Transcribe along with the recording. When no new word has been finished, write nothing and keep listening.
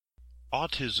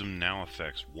Autism now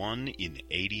affects 1 in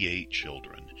 88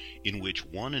 children, in which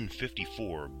 1 in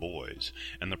 54 are boys,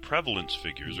 and the prevalence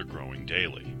figures are growing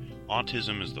daily.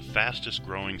 Autism is the fastest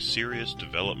growing serious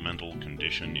developmental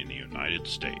condition in the United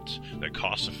States that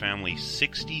costs a family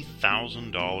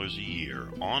 $60,000 a year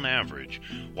on average,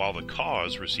 while the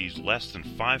cause receives less than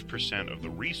 5% of the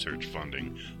research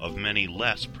funding of many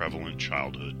less prevalent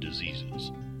childhood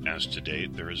diseases. As to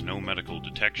date, there is no medical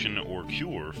detection or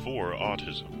cure for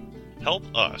autism. Help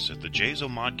us at the JZO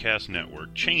Modcast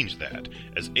Network change that,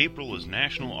 as April is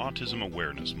National Autism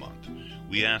Awareness Month.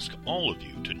 We ask all of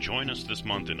you to join us this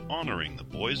month in honoring the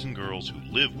boys and girls who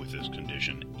live with this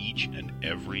condition each and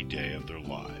every day of their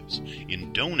lives,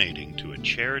 in donating to a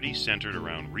charity centered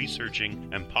around researching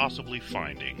and possibly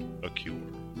finding a cure.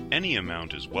 Any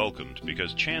amount is welcomed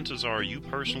because chances are you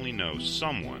personally know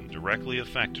someone directly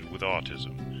affected with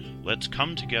autism. Let's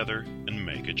come together and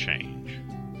make a change.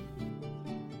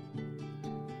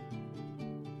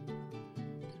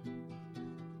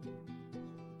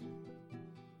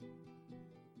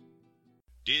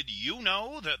 Did you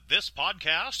know that this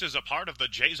podcast is a part of the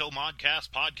JZO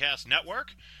Modcast Podcast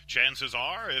Network? Chances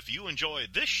are, if you enjoy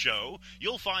this show,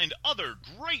 you'll find other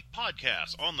great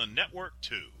podcasts on the network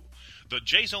too. The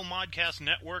JZO Modcast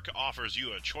Network offers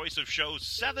you a choice of shows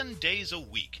 7 days a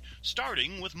week,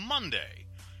 starting with Monday.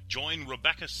 Join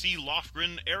Rebecca C.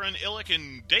 Lofgren, Aaron Illick,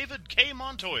 and David K.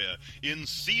 Montoya in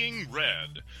Seeing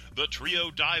Red. The trio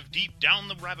dive deep down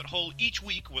the rabbit hole each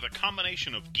week with a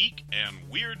combination of geek and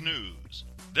weird news.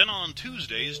 Then on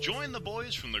Tuesdays, join the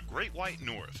boys from the Great White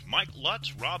North, Mike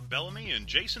Lutz, Rob Bellamy, and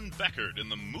Jason Beckert in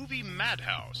the movie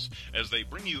Madhouse, as they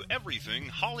bring you everything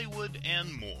Hollywood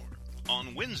and more.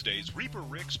 On Wednesdays, Reaper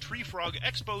Rick's Tree Frog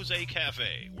Expose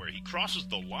Cafe, where he crosses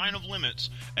the line of limits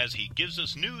as he gives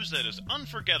us news that is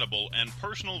unforgettable and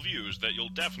personal views that you'll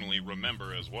definitely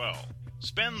remember as well.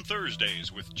 Spend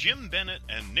Thursdays with Jim Bennett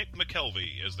and Nick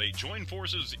McKelvey as they join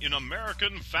forces in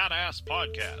American Fat Ass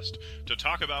Podcast to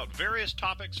talk about various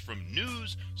topics from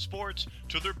news, sports,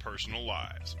 to their personal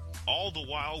lives, all the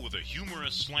while with a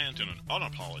humorous slant in an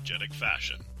unapologetic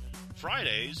fashion.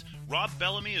 Fridays, Rob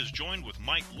Bellamy is joined with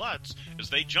Mike Lutz as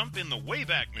they jump in the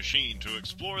Wayback Machine to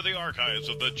explore the archives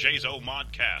of the JZO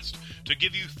Modcast to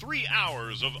give you 3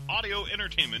 hours of audio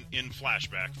entertainment in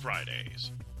Flashback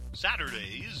Fridays.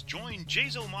 Saturdays, join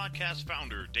JZO Modcast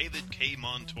founder David K.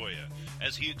 Montoya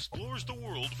as he explores the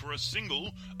world for a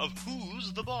single of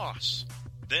Who's the Boss?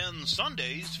 Then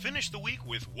Sundays, finish the week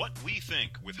with What We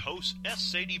Think with hosts S.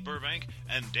 Sadie Burbank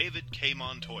and David K.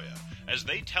 Montoya as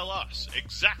they tell us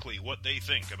exactly what they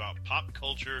think about pop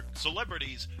culture,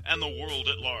 celebrities, and the world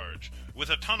at large, with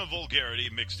a ton of vulgarity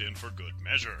mixed in for good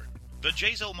measure. The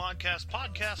JZO Modcast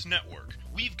Podcast Network.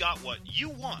 We've got what you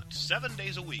want 7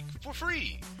 days a week for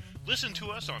free. Listen to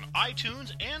us on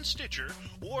iTunes and Stitcher,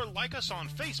 or like us on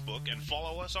Facebook and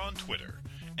follow us on Twitter.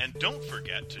 And don't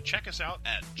forget to check us out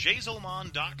at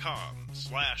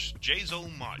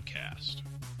jzomon.com/JZOModcast.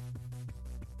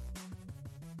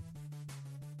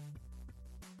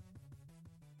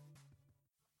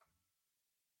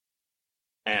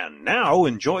 And now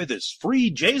enjoy this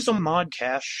free JZO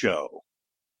Modcast show.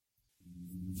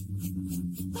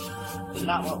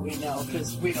 Not what we know,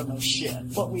 because we don't know shit.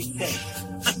 What we think.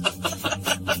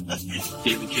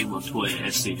 David K. Montoya,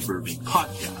 S. Sadie Burbank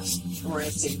podcast. Or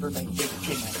S. Sadie Burbank, David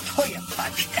K. Montoya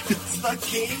podcast. It's the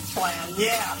game plan,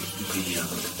 yeah.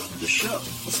 The show.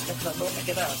 Don't make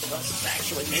it up. Let's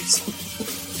actually make some.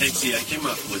 And see, I came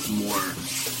up with more.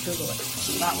 Google it.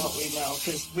 Not what we know,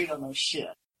 because we don't know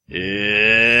shit.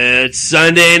 It's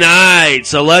Sunday night,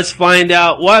 so let's find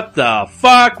out what the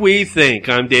fuck we think.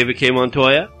 I'm David K.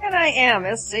 Montoya. And I am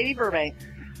S. Sadie Burbank.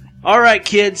 Alright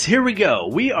kids, here we go.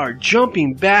 We are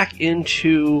jumping back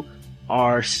into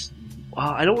our,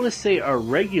 I don't want to say our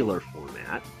regular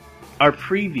format, our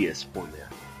previous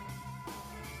format.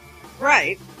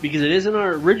 Right. Because it isn't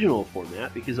our original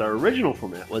format, because our original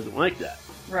format wasn't like that.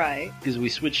 Right. Because we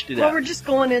switched it out. Well, we're just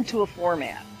going into a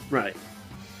format. Right.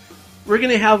 We're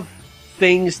going to have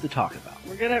things to talk about.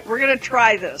 We're gonna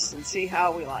try this and see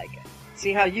how we like it.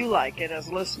 See how you like it as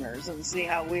listeners and see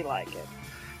how we like it.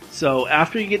 So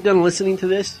after you get done listening to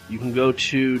this, you can go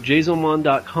to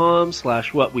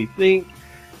jzomon.com/whatwethink,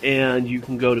 and you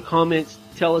can go to comments,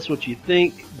 tell us what you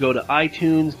think, go to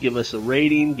iTunes, give us a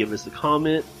rating, give us a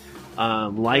comment,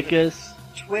 like us.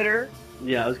 Twitter.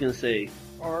 Yeah, I was going to say.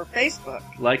 Or Facebook.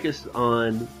 Like us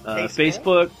on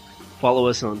Facebook, follow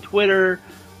us on Twitter.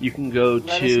 You can go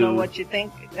Let us know what you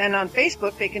think. And on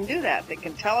Facebook, they can do that. They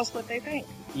can tell us what they think.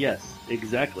 Yes,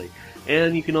 exactly.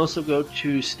 And you can also go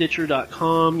to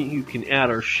Stitcher.com. You can add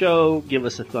our show, give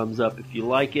us a thumbs up if you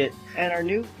like it. And our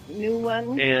new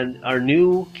one. And our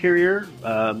new carrier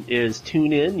is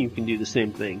TuneIn. You can do the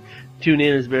same thing.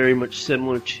 TuneIn is very much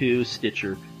similar to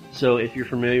Stitcher. So if you're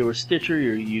familiar with Stitcher,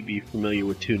 you'd be familiar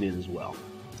with TuneIn as well.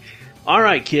 All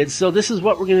right, kids. So this is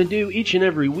what we're going to do each and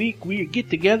every week. We get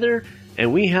together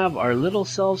and we have our little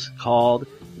selves called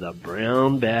the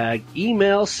Brown Bag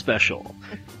Email Special.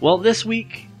 Well, this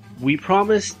week we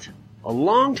promised a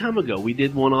long time ago. We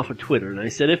did one off of Twitter, and I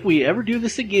said if we ever do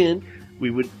this again,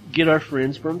 we would get our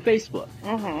friends from Facebook.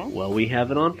 Mm-hmm. Well, we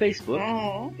have it on Facebook,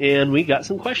 and we got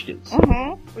some questions.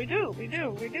 Mm-hmm. We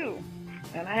do.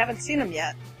 And I haven't seen them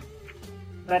yet,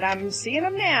 but I'm seeing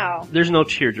them now. There's no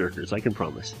tearjerkers, I can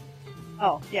promise.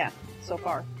 Oh, yeah, so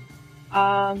far.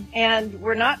 And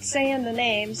we're not saying the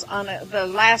names the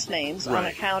last names on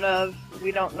account of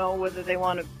we don't know whether they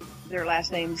want their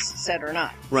last names said or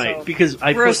not. Right, so because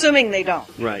we're assuming they don't.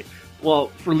 Right. Well,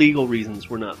 for legal reasons,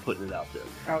 we're not putting it out there.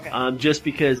 Okay. Just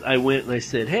because I went and I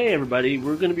said, hey, everybody,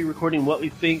 we're going to be recording what we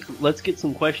think. Let's get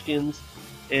some questions.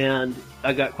 And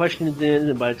I got questions in,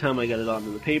 and by the time I got it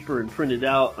onto the paper and printed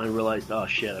out, I realized, oh,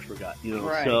 shit, I forgot.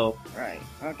 Right. So right.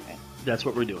 Okay. That's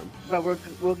what we're doing. But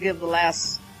we'll give the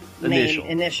last initial.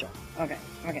 Name initial. Okay.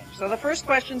 So the first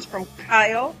question's from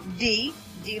Kyle D.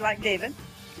 D like David.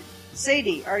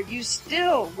 Sadie, are you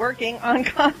still working on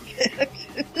Convict?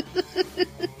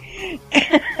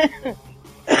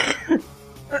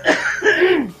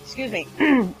 Excuse me.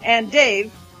 And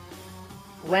Dave,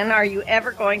 when are you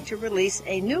ever going to release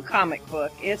a new comic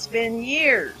book? It's been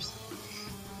years.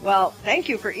 Well, thank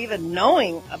you for even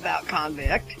knowing about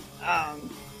Convict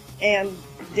and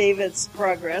David's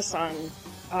progress on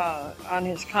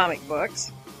his comic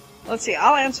books. Let's see,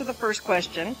 I'll answer the first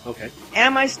question. Okay.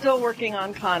 Am I still working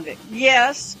on Convict?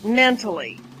 Yes,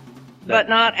 mentally, but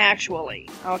not actually.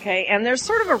 Okay, and there's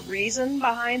sort of a reason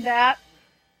behind that.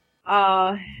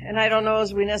 And I don't know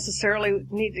as we necessarily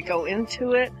need to go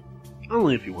into it.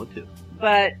 Only if you want to.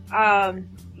 But,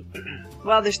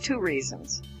 well, there's two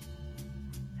reasons.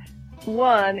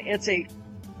 One, it's a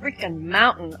freaking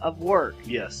mountain of work.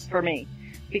 Yes. For me.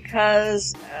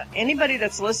 Because anybody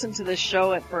that's listened to this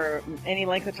show for any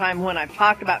length of time when I've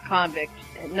talked about Convict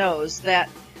knows that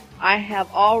I have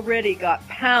already got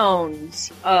pounds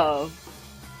of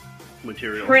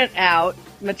print-out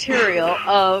material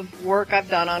of work I've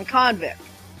done on Convict.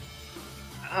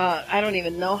 I don't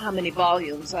even know how many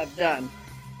volumes I've done.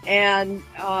 And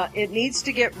it needs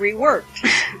to get reworked.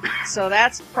 So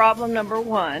that's problem number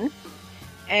one.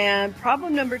 And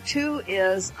problem number two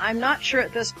is I'm not sure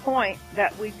at this point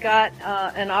that we've got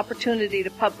an opportunity to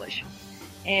publish.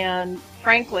 And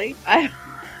frankly, I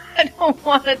don't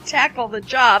want to tackle the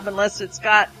job unless it's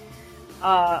got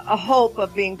a hope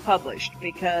of being published,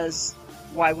 because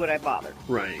why would I bother?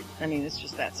 Right. I mean, it's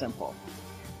just that simple.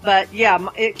 But yeah,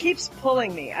 it keeps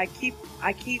pulling me. I keep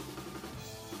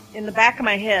in the back of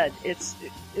my head. It's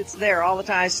there all the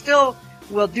time. I still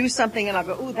will do something and I'll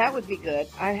go, ooh, that would be good.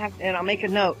 And I'll make a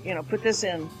note, put this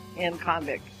in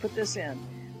Convict, put this in,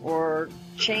 or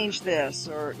change this,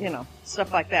 or,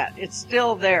 stuff like that. It's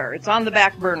still there. It's on the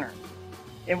back burner.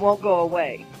 It won't go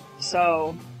away.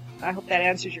 So I hope that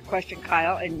answers your question,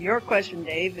 Kyle. And your question,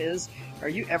 Dave, is, are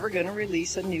you ever going to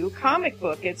release a new comic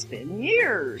book? It's been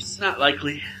years. Not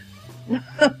likely.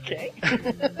 Okay.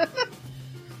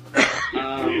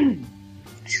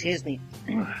 Excuse me.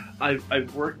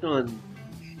 I've worked on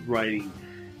writing,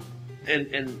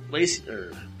 and Lacey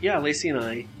and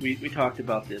I, we talked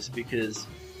about this because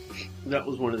that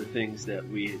was one of the things that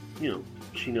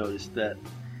she noticed that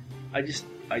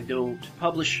I don't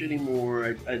publish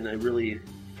anymore, and I really,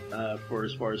 for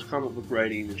as far as comic book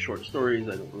writing and short stories,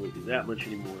 I don't really do that much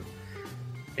anymore.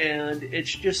 And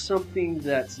it's just something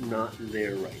that's not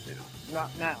there right now.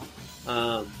 Not now.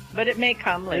 But it may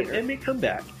come later. It may come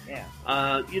back. Yeah.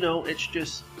 It's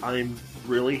just, I'm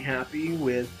really happy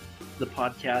with the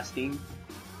podcasting.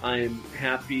 I'm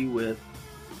happy with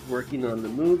working on the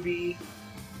movie.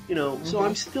 So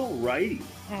I'm still writing.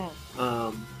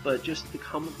 But just the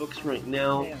comic books right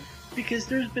now, because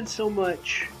there's been so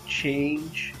much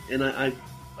change, and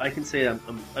I can say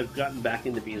I've gotten back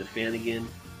into being a fan again.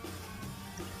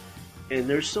 And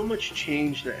there's so much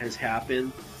change that has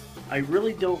happened. I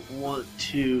really don't want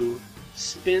to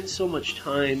spend so much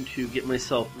time to get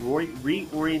myself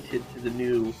reoriented to the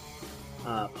new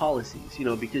policies,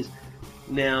 because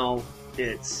now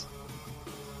it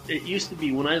used to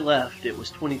be, when I left, it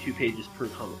was 22 pages per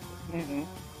comic book. Mm-hmm.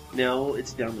 Now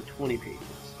it's down to 20 pages.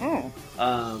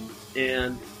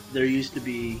 And there used to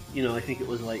be, I think it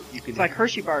was like you could. It's like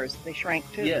Hershey bars; they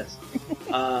shrank too. Yes.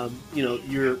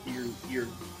 Your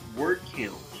word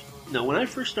count. Now, when I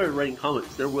first started writing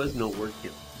comics, there was no word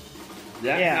count.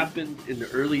 That happened in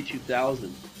the early 2000s.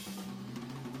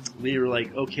 They were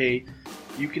like, okay,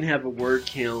 you can have a word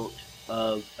count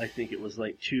of, I think it was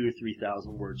like 2,000 or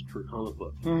 3,000 words per comic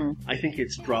book. Mm-hmm. I think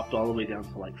it's dropped all the way down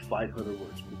to like 500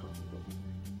 words per comic book.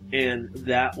 And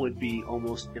that would be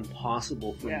almost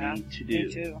impossible for me to do.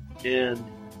 Me too. And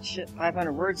shit,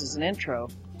 500 words is an intro.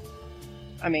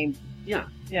 I mean,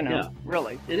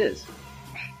 really. It is.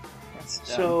 That's dumb.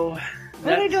 So,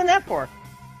 what are they doing that for?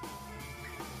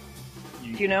 Do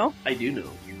you know? I do know.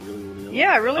 You really want to know?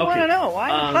 Yeah, I really want to know. Why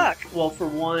the fuck? Well, for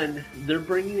one, they're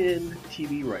bringing in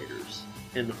TV writers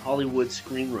and Hollywood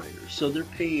screenwriters. So they're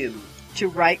paying... To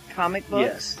write comic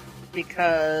books? Yes.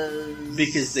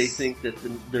 Because they think that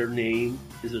their name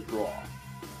is a draw.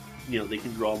 They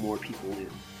can draw more people in.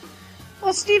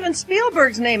 Well, Steven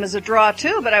Spielberg's name is a draw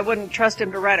too, but I wouldn't trust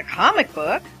him to write a comic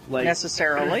book,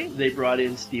 necessarily. They brought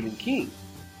in Stephen King.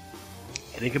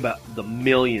 Think about the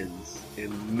millions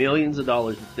and millions of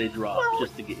dollars that they dropped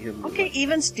just to get him. Okay,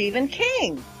 even Stephen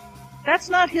King. That's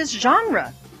not his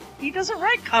genre. He doesn't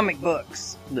write comic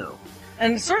books. No.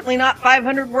 And certainly not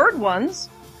 500-word ones.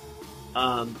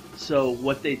 So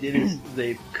what they did is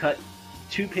they cut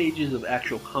 2 pages of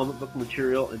actual comic book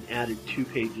material and added 2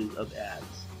 pages of ads.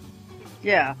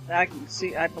 Yeah, I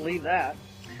believe that.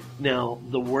 Now,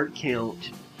 the word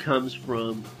count comes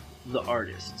from the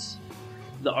artists.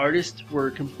 The artists were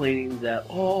complaining that,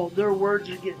 their words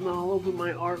are getting all over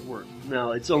my artwork.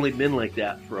 Now, it's only been like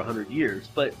that for 100 years,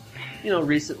 but,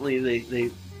 recently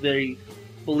they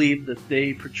believe that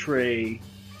they portray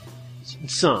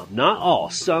some, not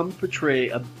all, some portray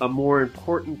a more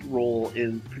important role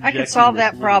in projecting. I could solve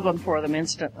that problem for them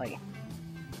instantly.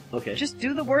 Okay. Just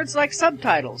do the words like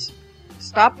subtitles.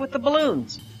 Stop with the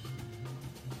balloons.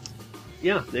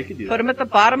 Yeah, they could do that. Put them at the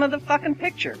bottom of the fucking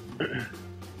picture.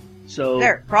 So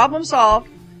there, problem solved.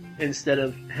 Instead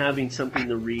of having something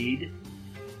to read,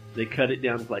 they cut it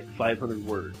down to like 500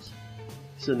 words.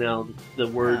 So now the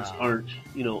words aren't,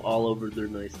 all over their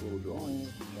nice little drawings.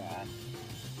 God.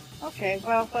 Okay,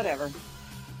 well, whatever.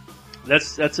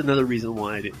 That's another reason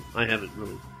why I haven't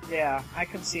really. Yeah, I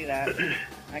can see that.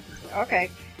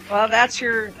 Okay, well, that's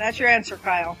your answer,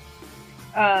 Kyle.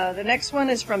 The next one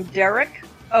is from Derek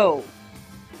O.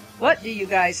 What do you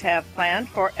guys have planned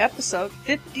for episode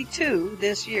 52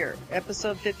 this year?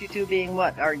 Episode 52 being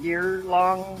what? Our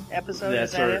year-long episode?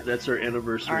 That's our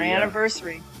anniversary. Our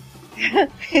anniversary.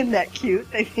 Isn't that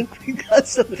cute? They think we got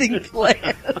something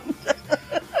planned.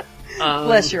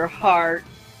 Bless your heart.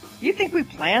 You think we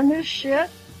planned this shit?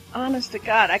 Honest to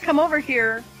God. I come over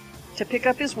here to pick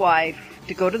up his wife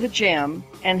to go to the gym,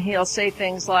 and he'll say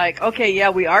things like, okay,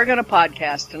 yeah, we are going to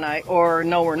podcast tonight, or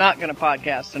no, we're not going to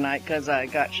podcast tonight because I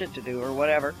got shit to do, or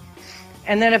whatever.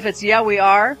 And then if it's, yeah, we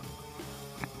are,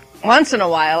 once in a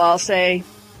while I'll say,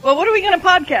 well, what are we going to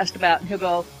podcast about? And he'll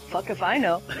go, fuck if I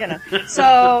know.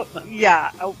 So,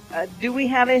 yeah. Do we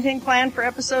have anything planned for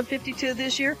episode 52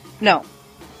 this year? No.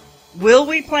 Will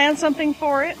we plan something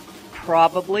for it?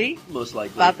 Probably. Most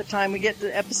likely. About the time we get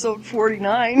to episode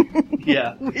 49.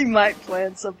 Yeah. We might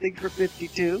plan something for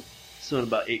 52. So in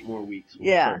about 8 more weeks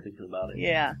we'll start thinking about it.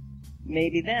 Yeah.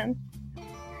 Maybe then.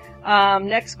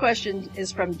 Next question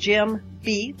is from Jim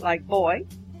B, like boy.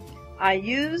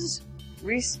 Just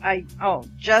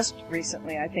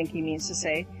recently, I think he means to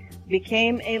say,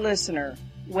 became a listener.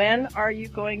 When are you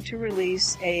going to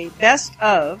release a best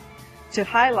of to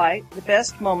highlight the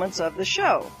best moments of the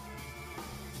show?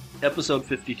 Episode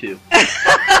 52.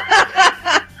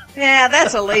 Yeah,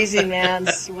 that's a lazy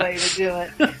man's way to do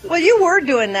it. Well, you were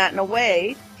doing that in a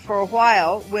way for a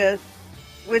while with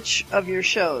which of your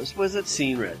shows? Was it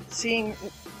Seeing Red?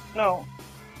 No.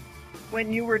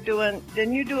 When you were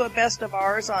didn't you do a best of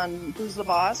ours on Who's the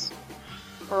Boss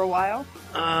for a while?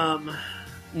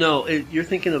 No, you're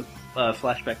thinking of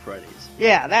Flashback Fridays.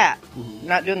 Yeah, that. Mm-hmm.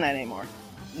 Not doing that anymore.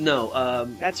 No.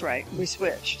 That's right. We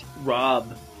switched.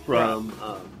 Rob from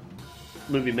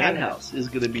Movie Madhouse is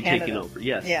going to be taking over.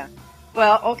 Yes. Yeah.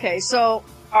 Well, okay. So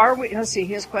are we? Let's see.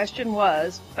 His question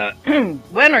was,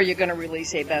 when are you going to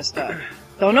release a best of?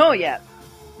 Don't know yet.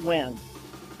 When?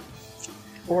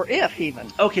 Or if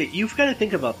even. Okay, you've got to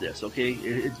think about this. Okay,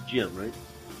 it's Jim,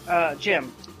 right?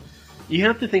 Jim. You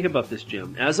have to think about this,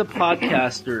 Jim. As a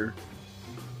podcaster,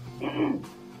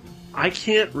 I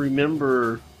can't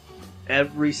remember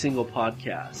every single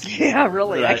podcast. Yeah,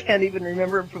 really. I can't even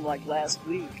remember them from like last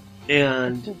week.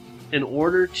 And in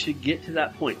order to get to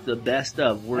that point, the best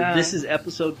of, this is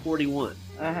episode 41.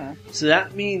 Uh-huh. So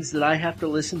that means that I have to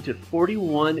listen to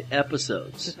 41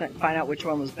 episodes. Just find out which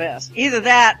one was best. Either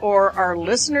that, or our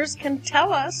listeners can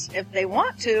tell us, if they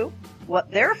want to,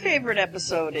 what their favorite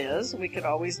episode is. We could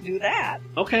always do that.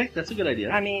 Okay, that's a good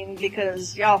idea. I mean,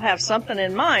 because y'all have something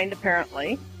in mind,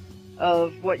 apparently,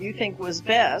 of what you think was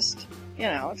best. You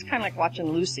know, it's kind of like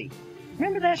watching Lucy.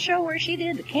 Remember that show where she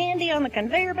did the candy on the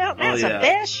conveyor belt? That's the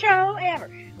best show ever.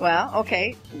 Well,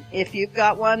 okay, if you've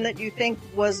got one that you think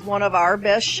was one of our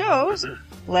best shows,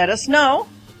 let us know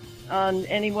on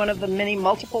any one of the many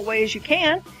multiple ways you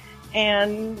can,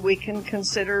 and we can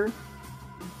consider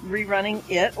rerunning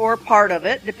it or part of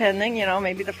it, depending, you know,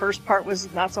 maybe the first part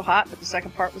was not so hot, but the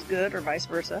second part was good, or vice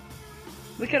versa.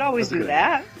 We could always do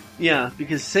that. Yeah,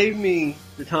 because save me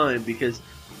the time, because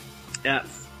at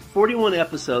 41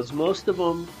 episodes, most of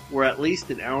them were at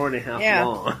least an hour and a half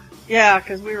long. Yeah,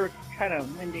 because we were kind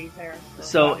of windy there.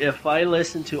 So if I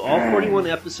listen to all 41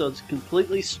 episodes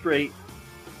completely straight,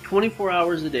 24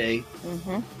 hours a day,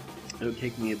 it would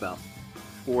take me about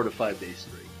 4 to 5 days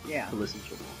straight to listen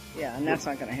to them all. Yeah, and that's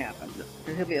not going to happen. No.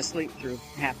 He'll be asleep through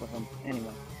half of them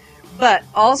anyway. But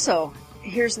also,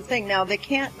 here's the thing. Now, they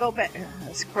can't go back.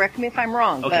 Correct me if I'm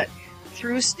wrong, but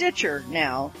through Stitcher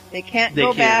now, they can't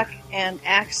go back and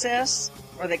access,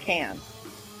 or they can?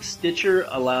 Stitcher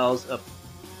allows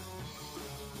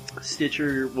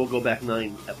Stitcher will go back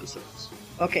 9 episodes.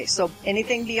 Okay, so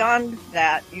anything beyond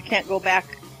that, you can't go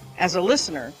back as a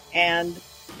listener and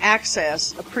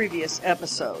access a previous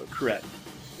episode. Correct.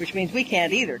 Which means we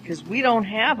can't either, because we don't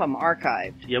have them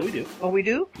archived. Yeah, we do. Oh, we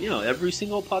do? You know, every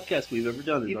single podcast we've ever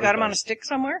done is You've got them on a stick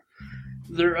somewhere?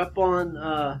 They're up on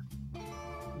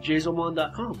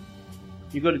jazomon.com.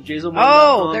 You go to jazomon.com.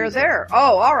 Oh, they're there.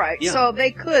 Oh, all right. Yeah. So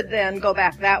they could then go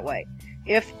back that way.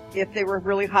 If they were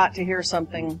really hot to hear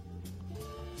something.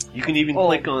 You can even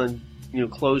click on,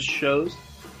 closed shows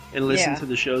and listen to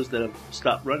the shows that have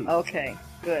stopped running. Okay,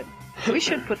 good. We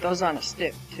should put those on a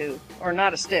stick, too. Or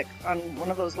not a stick, on one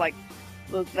of those, that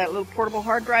little portable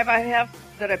hard drive I have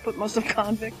that I put most of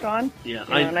Convict on. Yeah.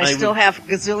 And I still have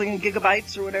gazillion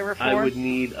gigabytes or whatever for it. I would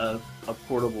need a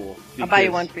portable. I'll buy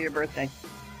you one for your birthday.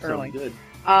 Early. Sounds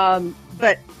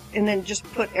good. And then just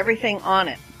put everything on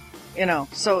it.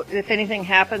 So if anything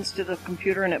happens to the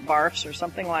computer and it barfs or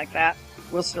something like that,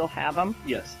 we'll still have them.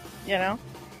 Yes.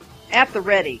 At the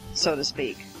ready, so to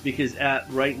speak. Because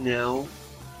right now,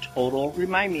 total.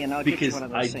 Remind me and I'll get you one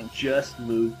of those things. Because I just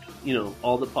moved,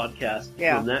 all the podcasts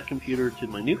from that computer to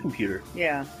my new computer.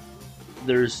 Yeah.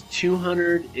 There's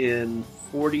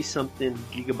 240 something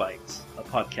gigabytes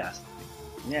of podcast.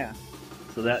 Yeah.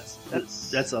 So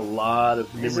that's a lot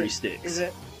of memory sticks. Is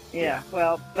it? Yeah.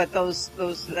 Well, but that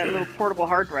little portable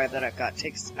hard drive that I've got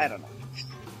takes, I don't know,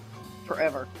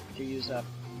 forever to use up.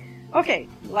 Okay,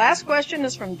 last question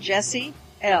is from Jesse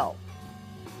L.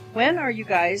 When are you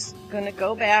guys going to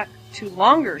go back to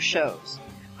longer shows?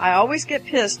 I always get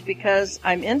pissed because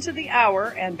I'm into the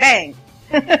hour and bang,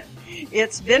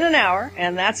 it's been an hour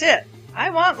and that's it. I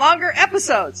want longer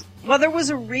episodes. Well, there was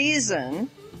a reason,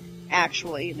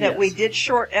 actually, that we did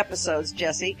short episodes,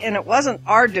 Jesse, and it wasn't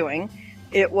our doing.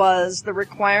 It was the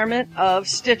requirement of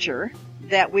Stitcher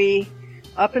that we,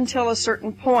 up until a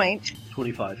certain point,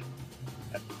 25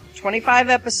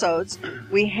 episodes,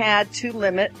 we had to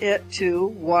limit it to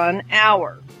 1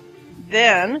 hour.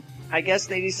 Then, I guess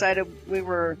they decided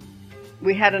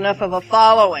we had enough of a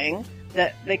following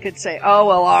that they could say, oh,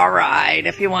 well, all right,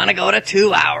 if you want to go to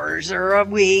 2 hours or a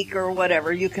week or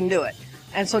whatever, you can do it.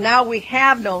 And so now we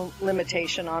have no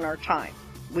limitation on our time.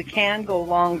 We can go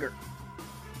longer.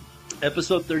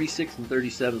 Episode 36 and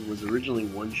 37 was originally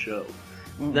one show.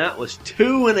 That was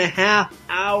 2.5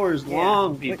 hours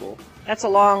long, people. That's a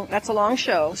long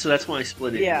show. So that's why I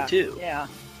split it into two.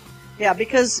 Yeah,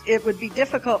 because it would be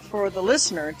difficult for the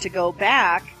listener to go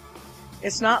back.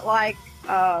 It's not like,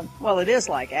 it is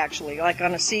actually, like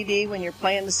on a CD when you're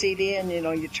playing the CD and,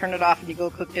 you turn it off and you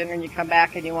go cook dinner and you come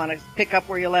back and you want to pick up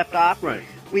where you left off. Right.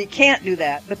 We can't do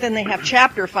that. But then they have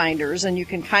chapter finders and you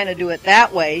can kind of do it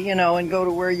that way, and go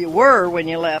to where you were when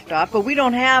you left off. But we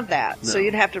don't have that. No. So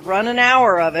you'd have to run an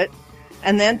hour of it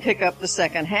and then pick up the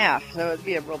second half. So it'd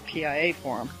be a real PIA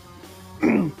for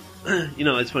them.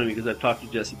 It's funny because I've talked to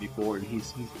Jesse before and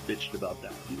he's bitched about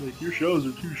that. He's like, your shows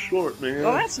are too short, man.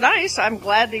 Well, that's nice. I'm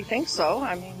glad he thinks so.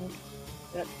 I mean,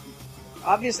 that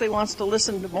obviously wants to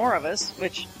listen to more of us,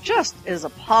 which just is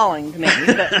appalling to me.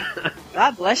 But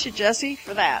God bless you, Jesse,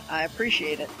 for that. I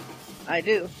appreciate it. I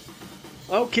do.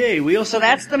 Okay, So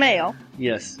that's the mail.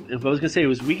 Yes. If I was going to say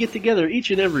we get together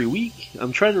each and every week.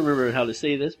 I'm trying to remember how to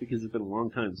say this because it's been a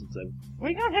long time since I've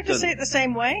Well, you don't have to say it the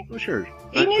same way. Well, sure.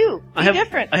 Be new. Be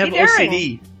different. I have Be daring.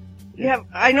 OCD.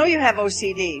 I know you have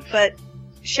OCD, but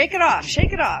shake it off.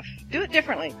 Shake it off. Do it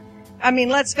differently. I mean,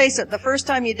 let's face it. The first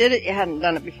time you did it, you hadn't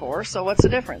done it before. So what's the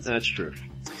difference? That's true.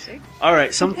 See? All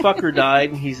right, some fucker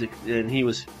died, and he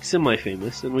was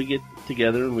semi-famous, and we get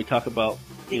together and we talk about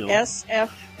The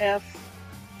SFFD.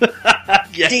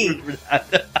 yeah,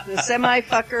 The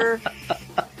semi-famous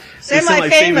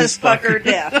fucker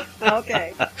death.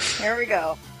 Okay, here we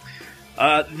go.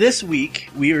 This week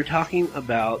we are talking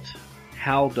about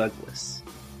Hal Douglas.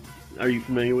 Are you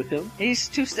familiar with him? He's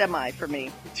too semi for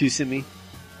me. Too semi?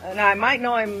 And I might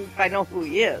know him if I know who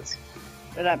he is,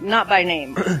 but not by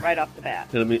name right off the bat.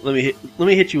 Let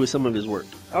me hit you with some of his work.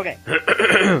 Okay.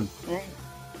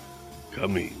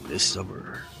 Coming this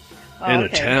summer in a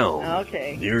town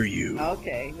near you.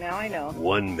 Okay, now I know.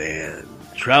 One man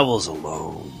travels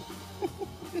alone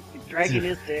Dragging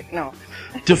his dick. No.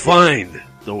 to find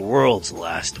the world's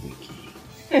last Wiki.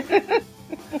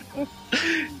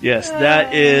 Yes,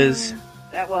 that is...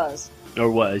 That was. Or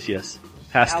was, yes.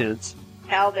 Past tense.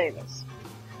 Hal Davis.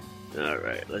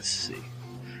 Alright, let's see.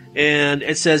 And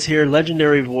it says here,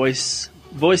 legendary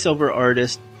voiceover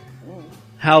artist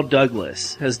Hal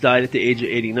Douglas has died at the age of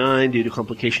 89 due to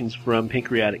complications from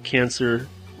pancreatic cancer.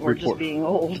 Or just being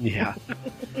old. Yeah.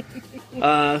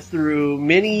 Through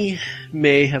many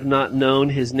may have not known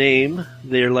his name,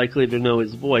 they are likely to know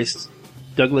his voice.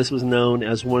 Douglas was known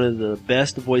as one of the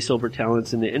best voiceover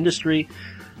talents in the industry,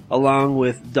 along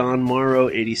with Don Morrow,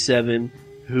 87,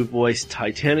 who voiced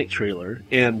Titanic trailer,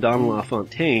 and Don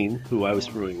LaFontaine, who I was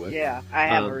familiar with. Yeah, I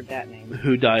have heard that name.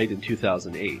 Who died in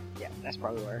 2008. Yeah, that's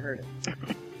probably where I heard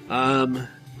it.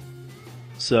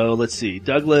 So let's see.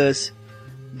 Douglas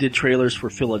did trailers for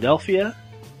Philadelphia,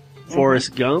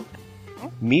 Forrest Gump,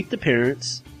 Meet the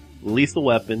Parents, Lethal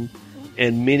Weapon,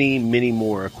 and many, many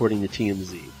more, according to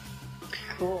TMZ.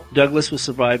 Cool. Douglas was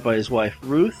survived by his wife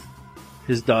Ruth,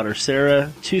 his daughter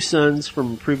Sarah, 2 sons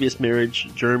from a previous marriage,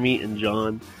 Jeremy and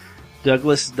John.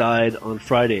 Douglas died on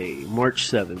Friday, March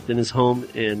 7th, in his home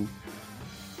in,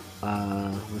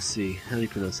 let's see, how do you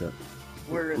pronounce that?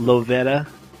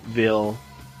 Lovettaville,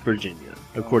 Virginia,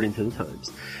 according to the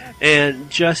Times. And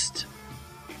just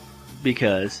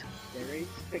because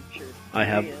I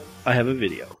have a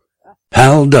video.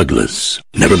 Hal Douglas.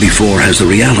 Never before has the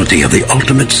reality of the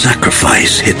ultimate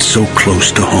sacrifice hit so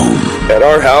close to home. At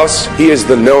our house, he is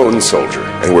the known soldier,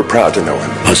 and we're proud to know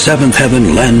him. A Seventh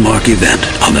Heaven landmark event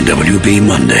on the WB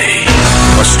Monday.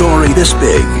 A story this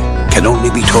big can only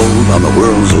be told on the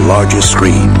world's largest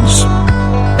screens.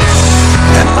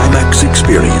 An IMAX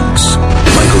experience.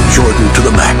 Michael Jordan to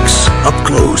the max. Up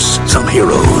close, some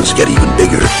heroes get even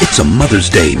bigger. It's a Mother's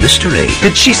Day mystery.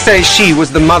 Did she say she was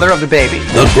the mother of the baby?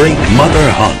 The Great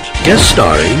Mother Hunt. Guest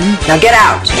starring... Now get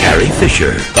out! Carrie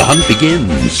Fisher. The hunt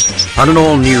begins on an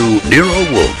all-new Nero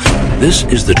Wolfe. This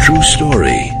is the true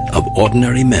story of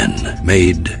ordinary men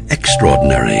made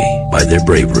extraordinary by their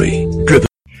bravery. Driven.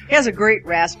 He has a great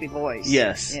raspy voice.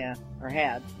 Yes. Yeah, or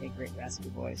had a great raspy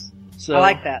voice. So, I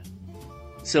like that.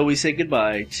 So we say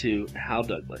goodbye to Hal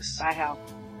Douglas. Bye, Hal.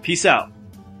 Peace out.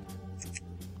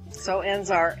 So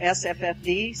ends our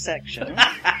SFFD section.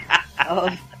 I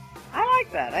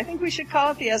like that. I think we should call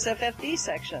it the SFFD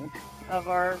section of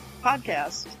our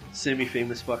podcast.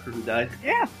 Semi-famous fucker who died?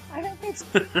 Yeah, I think it's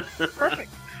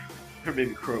perfect. Or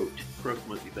maybe croaked. Croaked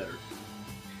might be better.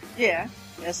 Yeah,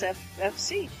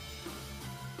 SFFC.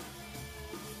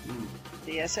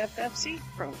 The SFFC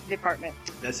department.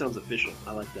 That sounds official.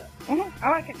 I like that. I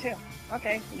like it too.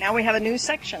 Okay, now we have a new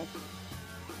section.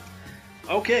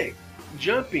 Okay,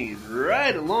 jumping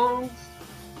right along.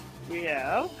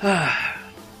 Yeah.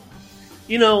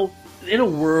 You know, in a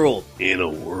world. In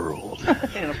a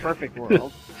perfect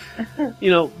world.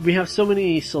 You know, we have so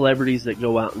many celebrities that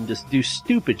go out and just do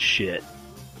stupid shit.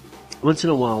 Once in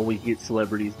a while we get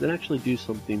celebrities that actually do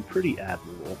something pretty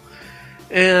admirable.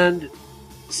 And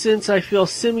since I feel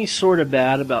sort of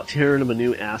bad about tearing him a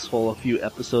new asshole a few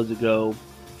episodes ago,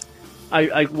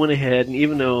 I went ahead, and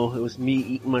even though it was me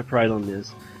eating my pride on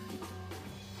this,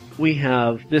 we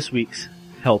have this week's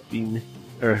helping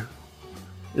hand.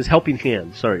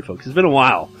 Sorry, folks. It's been a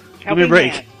while. Give me a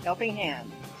break. Helping hand.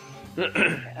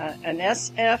 An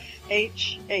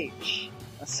SFHH.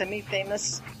 A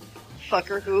semi-famous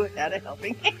fucker who had a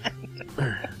helping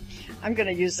hand. I'm going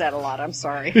to use that a lot. I'm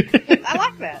sorry. I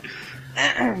like that.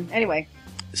 Anyway.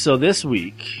 So this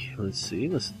week, let's see.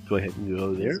 Let's go ahead and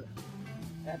go there.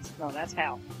 That's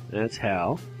Hal. That's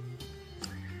Hal.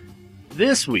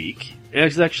 This week,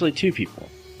 there's actually 2 people.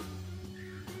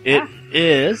 It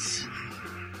is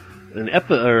an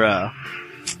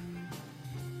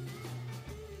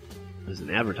there's an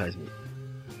advertisement.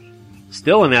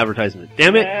 Still an advertisement.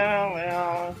 Damn it!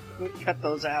 Well. cut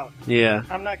those out. Yeah.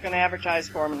 I'm not going to advertise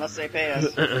for them unless they pay us.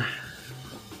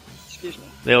 Excuse me.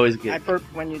 They always get... I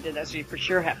burped when you did that, so you for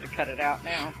sure have to cut it out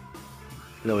now.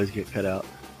 They always get cut out.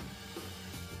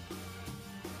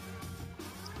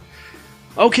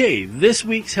 Okay, this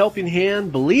week's helping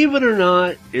hand, believe it or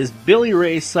not, is Billy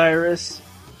Ray Cyrus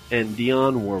and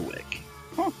Dionne Warwick.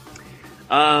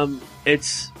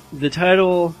 It's the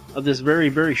title of this very,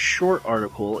 very short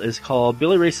article is called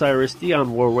Billy Ray Cyrus, Dionne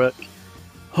Warwick,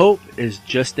 Hope is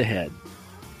Just Ahead.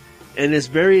 In this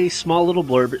very small little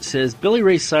blurb, it says, Billy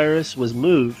Ray Cyrus was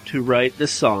moved to write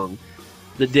this song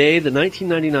the day the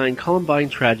 1999 Columbine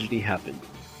tragedy happened.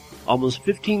 Almost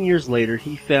 15 years later,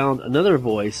 he found another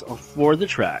voice for the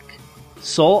track,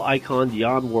 soul icon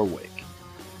Dionne Warwick.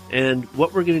 And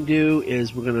what we're going to do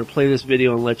is we're going to play this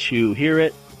video and let you hear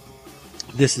it.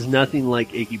 This is nothing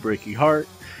like Achy Breaky Heart.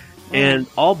 And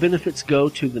all benefits go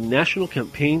to the national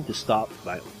campaign to stop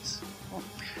violence.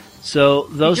 So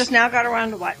those... You just now got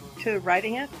around to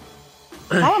writing it?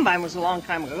 Columbine was a long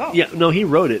time ago. Yeah, no, he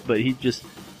wrote it, but he just...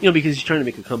 because he's trying to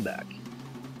make a comeback.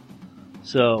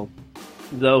 So...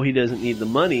 Though he doesn't need the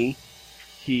money,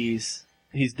 he's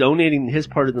donating his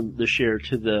part of the share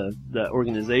to the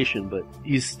organization, but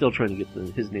he's still trying to get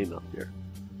his name out there.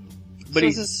 But so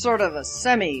this is sort of a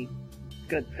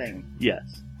semi-good thing.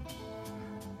 Yes.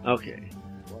 Okay.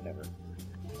 Whatever.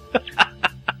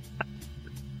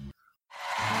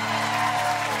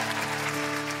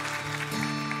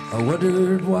 I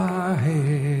wondered why I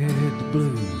had the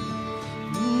blues,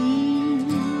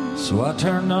 so I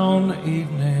turned on the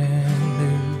evening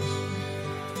news.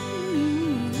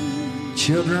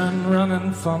 Children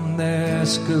running from their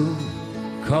school,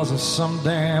 'cause of some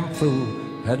damn fool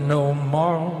had no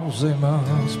morals they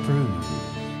must prove.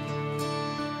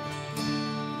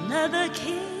 Another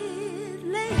kid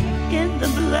lay in the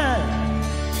blood,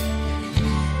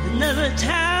 another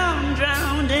town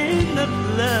drowned in the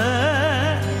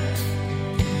flood.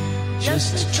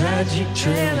 Just a tragic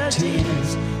trail of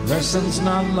tears, lessons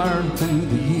not learned through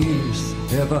the years.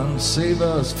 Heaven save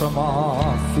us from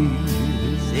our fears.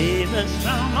 Save us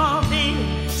from our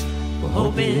fears, for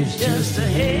hope is just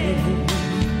ahead.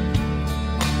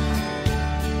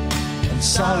 And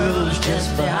sorrow's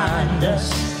just behind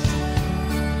us,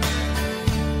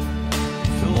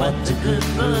 from what the good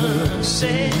book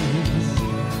says.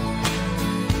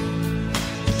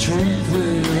 The truth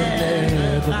will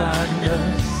never bind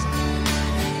us.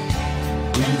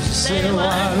 We used to say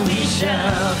what we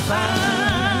shall find.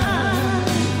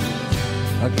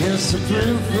 I guess the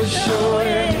proof is short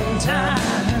in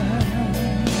time.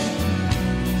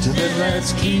 So then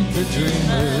let's keep the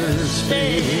dreamers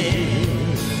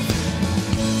faith,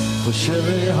 for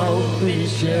surely hope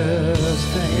is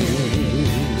just ahead.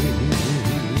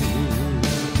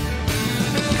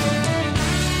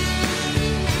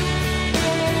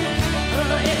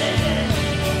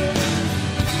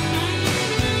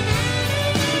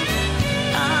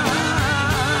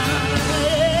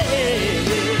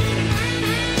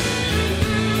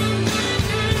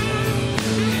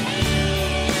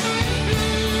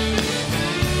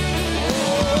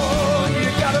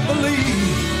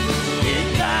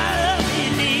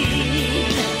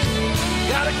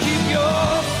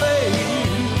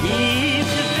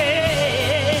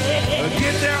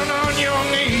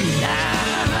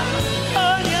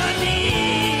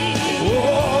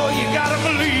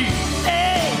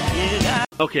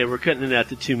 Okay, we're cutting it at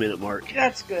the 2-minute mark.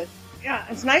 That's good. Yeah,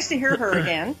 it's nice to hear her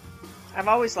again. I've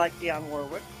always liked Dionne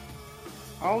Warwick.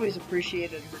 Always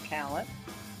appreciated her talent.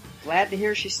 Glad to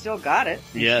hear she still got it.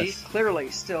 Yes. She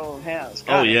clearly still has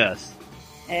got it. Yes.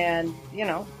 And,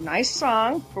 nice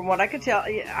song. From what I could tell,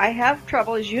 I have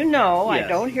trouble, as you know. Yes. I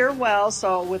don't hear well,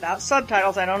 so without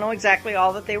subtitles, I don't know exactly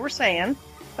all that they were saying.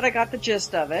 But I got the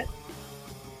gist of it.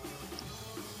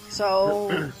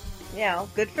 So,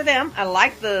 good for them. I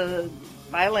like the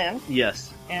violin.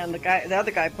 Yes. And the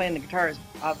other guy playing the guitar is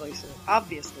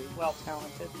obviously well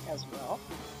talented as well.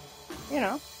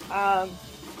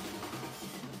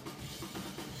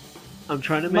 I'm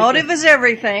trying to make motive is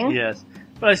everything. Yes.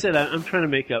 But I said I'm trying to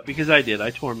make up because I did.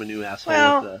 I tore him a new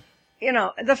asshole with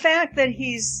the fact that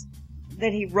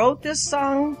he wrote this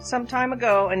song some time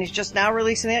ago and he's just now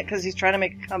releasing it because he's trying to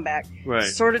make a comeback. Right.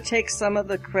 Sort of takes some of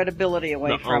the credibility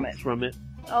away from it. From it.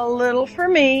 A little for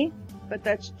me, but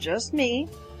that's just me.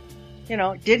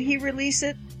 Did he release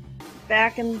it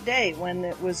back in the day when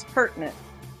it was pertinent?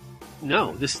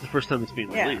 No, this is the first time it's being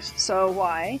released. So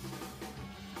why?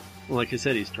 Well, like I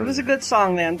said, he's trying. It was a good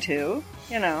song then too.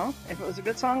 If it's a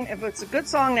good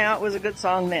song now, it was a good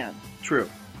song then. True.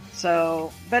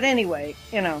 So, but anyway,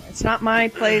 it's not my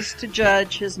place to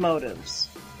judge his motives.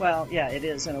 Well, yeah, it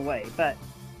is in a way, but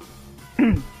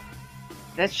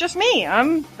That's just me.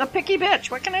 I'm a picky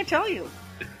bitch. What can I tell you?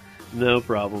 No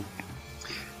problem.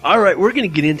 All right, we're going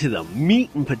to get into the meat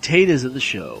and potatoes of the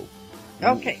show.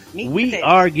 Okay, meat and We potatoes.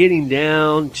 are getting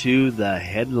down to the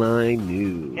headline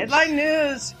news. Headline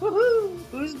news. Woohoo!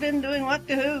 Who's been doing what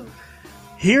to who?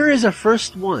 Here is a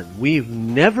first one. We've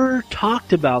never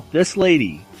talked about this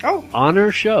lady on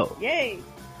our show. Yay.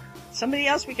 Somebody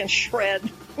else we can shred.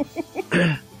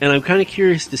 And I'm kind of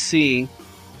curious to see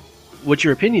what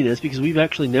your opinion is, because we've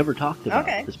actually never talked about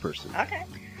this person. Okay.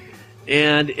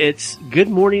 And it's Good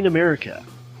Morning America.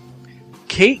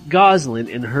 Kate Gosselin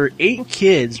and her 8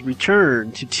 kids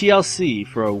return to TLC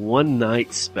for a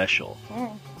one-night special.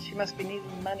 She must be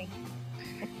needing money.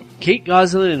 Kate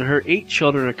Gosselin and her 8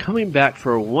 children are coming back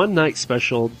for a one-night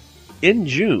special in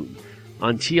June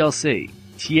on TLC.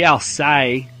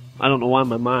 TLC. I don't know why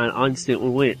my mind instantly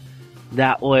went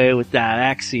that way with that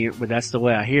accent, but that's the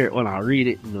way I hear it when I read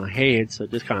it in my head, so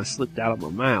it just kind of slipped out of my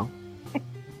mouth.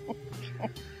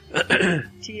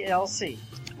 TLC.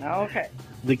 Okay.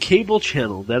 The cable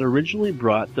channel that originally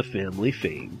brought the family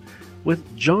fame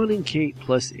with John and Kate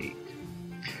plus 8.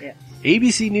 Yeah.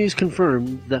 ABC News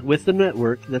confirmed that with the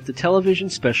network that the television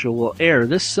special will air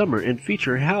this summer and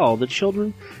feature how the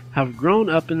children have grown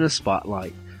up in the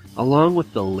spotlight, along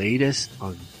with the latest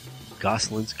on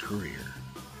Gosselin's career.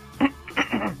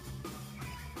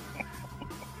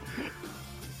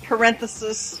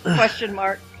 Parenthesis, question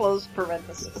mark, close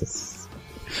parenthesis.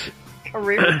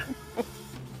 Career.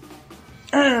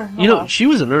 You know, she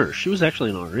was a nurse. She was actually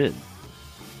an RN.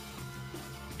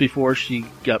 Before she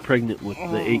got pregnant with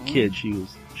the 8 kids, she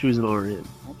was an RN.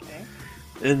 Okay.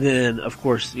 And then, of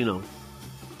course, you know,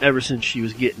 ever since she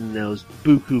was getting those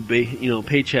buku,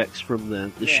 paychecks from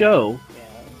the show. Yeah.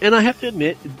 And I have to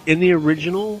admit, in the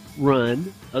original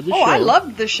run of the show. Oh, I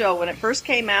loved the show when it first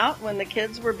came out, when the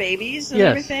kids were babies and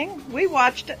everything. We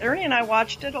watched it, Ernie and I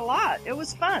watched it a lot. It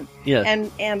was fun. Yes.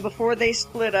 And before they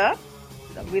split up,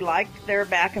 we liked their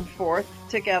back and forth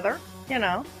together, you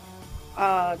know.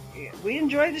 We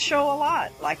enjoyed the show a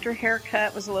lot. Liked her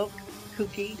haircut, was a little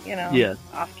kooky, you know. Yeah.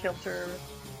 Off kilter.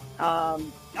 All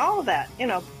of that, you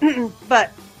know.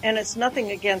 And it's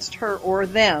nothing against her or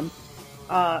them.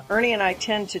 Ernie and I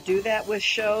tend to do that with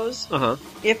shows. Uh-huh.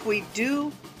 If we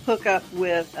do hook up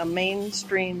with a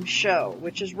mainstream show,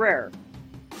 which is rare,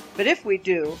 but if we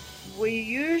do, we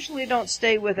usually don't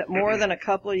stay with it more than a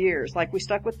couple of years. Like we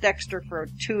stuck with Dexter for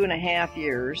 2.5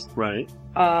 years. Right.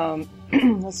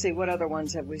 Let's see, what other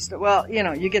ones have we well, you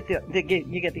know, you get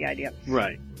the idea.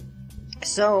 Right.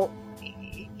 So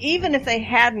even if they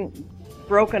hadn't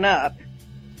broken up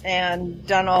and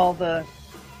done all the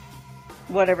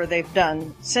whatever they've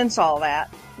done since all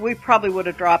that, we probably would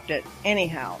have dropped it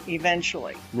anyhow,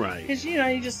 eventually. Right. Because, you know,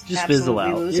 you just fizzle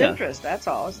out. lose interest. That's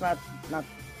all. It's not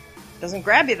doesn't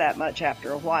grab you that much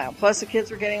after a while. Plus the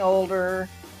kids are getting older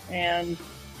and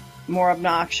more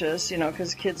obnoxious, you know,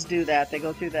 because kids do that. They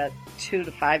go through that 2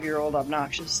 to 5 year old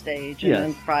obnoxious stage and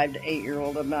then 5 to 8 year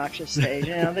old obnoxious stage.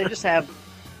 You know, they're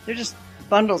just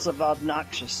bundles of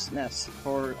obnoxiousness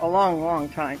for a long, long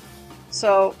time.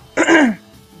 So,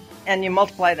 and you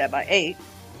multiply that by 8.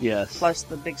 Yes. Plus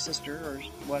the big sister or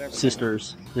whatever.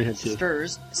 Sisters. They had 2.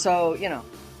 Sisters. So, you know,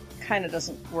 kind of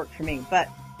doesn't work for me. But,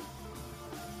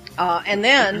 and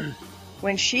then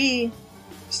when she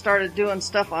started doing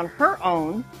stuff on her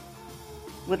own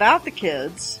without the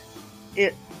kids,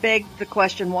 it begged the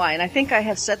question why. And I think I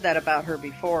have said that about her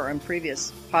before in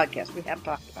previous podcasts. We have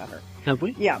talked about her. Have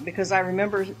we? Yeah, because I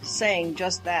remember saying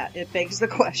just that. It begs the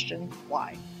question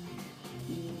why.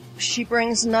 She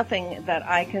brings nothing that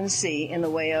I can see in the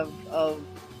way of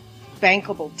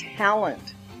bankable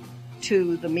talent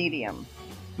to the medium.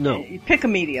 No. You pick a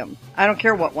medium. I don't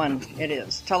care what one it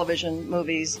is. Television,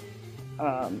 movies,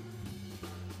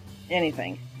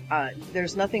 anything.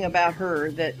 There's nothing about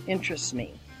her that interests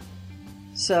me.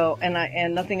 So,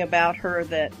 and nothing about her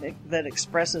that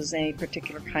expresses any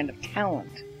particular kind of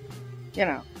talent. You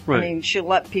know. Right. I mean, she'll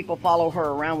let people follow her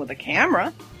around with a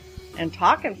camera and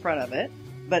talk in front of it.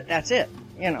 But that's it.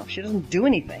 You know, she doesn't do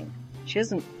anything. She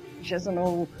doesn't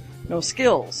no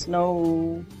skills,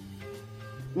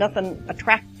 nothing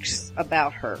attracts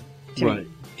about her to me.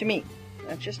 To me.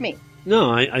 That's just me.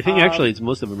 No, I think actually it's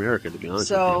most of America, to be honest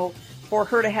with you. So, for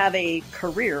her to have a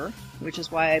career, which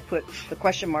is why I put the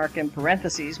question mark in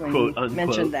parentheses when Quote, you unquote.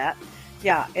 mentioned that.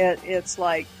 Yeah, it's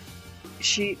like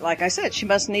like I said, she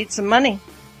must need some money.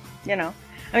 You know?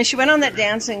 I mean, she went on that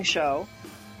dancing show.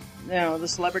 You know, the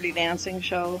celebrity dancing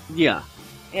show. Yeah.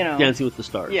 You know. Dancing with the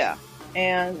Stars. Yeah.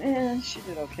 And she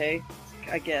did okay.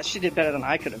 I guess she did better than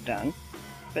I could have done.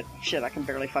 But shit, I can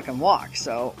barely fucking walk,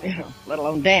 so, you know, let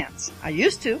alone dance. I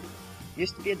used to.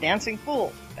 Used to be a dancing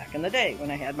fool back in the day when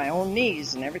I had my own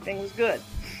knees and everything was good.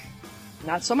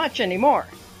 Not so much anymore.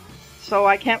 So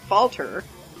I can't fault her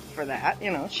for that.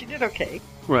 She did okay.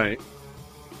 Right.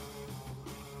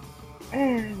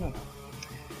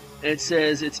 It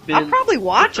says it's been... I'll probably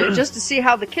watch it just to see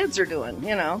how the kids are doing,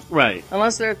 Right.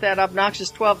 Unless they're at that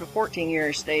obnoxious 12 to 14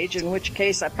 year stage, in which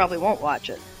case I probably won't watch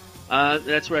it.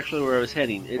 That's actually where I was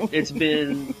heading. It's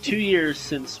been 2 years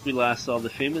since we last saw The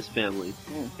Famous Family,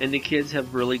 and the kids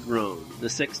have really grown. The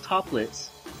 6 toplets,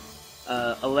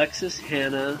 Alexis,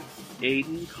 Hannah,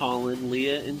 Aiden, Colin,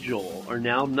 Leah, and Joel, are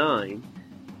now 9,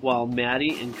 while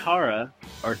Maddie and Cara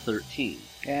are 13.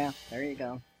 Yeah, there you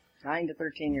go. 9 to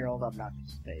 13-year-old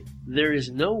obnoxious stage. There is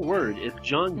no word if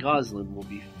John Gosselin will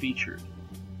be featured.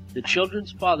 The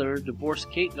children's father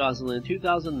divorced Kate Gosselin in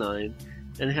 2009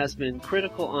 and has been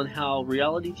critical on how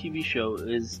reality TV show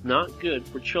is not good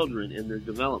for children in their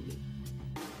development.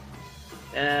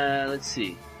 Let's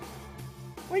see.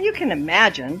 Well, you can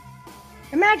imagine.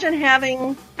 Imagine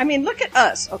having... look at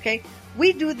us, okay?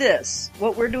 We do this,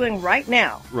 what we're doing right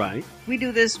now. Right. We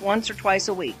do this once or twice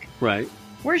a week. Right.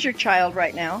 Where's your child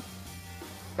right now?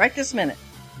 Right this minute.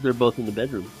 They're both in the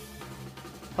bedroom.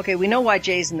 Okay, we know why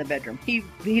Jay's in the bedroom. He'd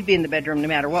be in the bedroom no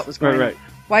matter what was going on. Right.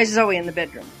 Why is Zoe in the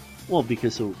bedroom? Well,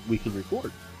 because so we can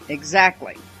record.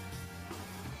 Exactly.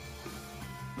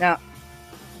 Now,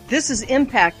 this is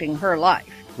impacting her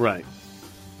life. Right.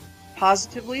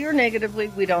 Positively or negatively,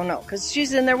 we don't know. Because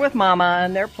she's in there with Mama,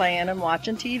 and they're playing and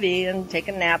watching TV and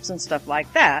taking naps and stuff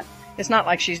like that. It's not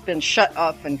like she's been shut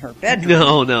off in her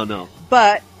bedroom. No.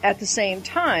 But at the same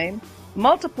time,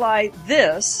 multiply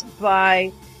this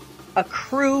by a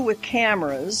crew with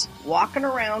cameras walking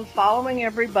around, following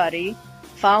everybody,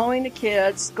 following the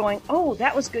kids, going, "Oh,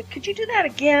 that was good. Could you do that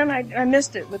again? I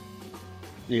missed it."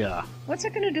 Yeah. What's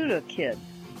it going to do to a kid?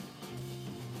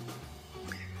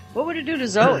 What would it do to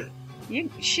Zoe?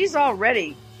 She's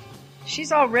already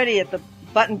at the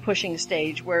button pushing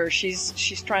stage where she's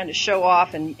trying to show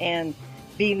off and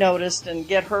be noticed and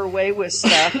get her way with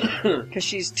stuff because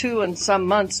she's 2 and some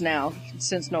months now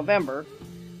since November.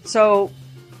 So,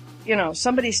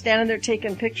 somebody's standing there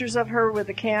taking pictures of her with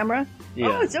a camera.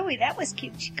 Yeah. "Oh, Zoe, that was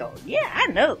cute." She goes, "Yeah, I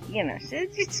know."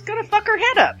 It's gonna fuck her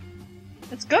head up.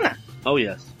 It's gonna. Oh,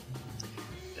 yes.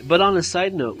 But on a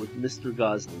side note with Mr.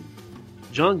 Gosselin,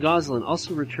 John Gosselin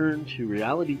also returned to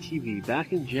reality TV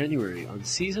back in January on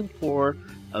Season 4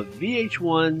 of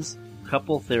VH1's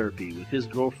Couple Therapy with his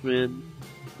girlfriend,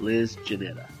 Liz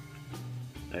Janetta.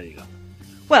 There you go.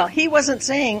 Well, he wasn't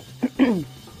saying,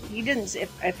 he didn't,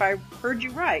 if I heard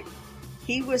you right,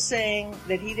 he was saying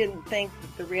that he didn't think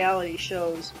that the reality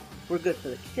shows were good for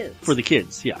the kids. For the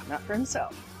kids, yeah. Not for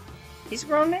himself. He's a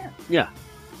grown man. Yeah.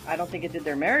 I don't think it did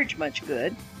their marriage much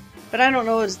good. But I don't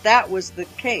know if that was the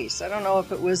case. I don't know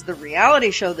if it was the reality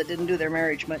show that didn't do their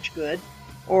marriage much good,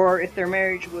 or if their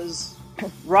marriage was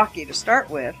rocky to start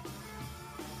with.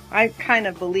 I kind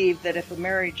of believe that if a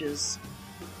marriage is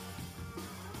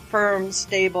firm,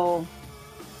 stable,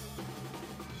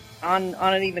 on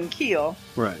an even keel,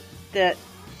 right, that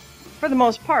for the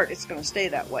most part it's going to stay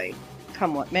that way,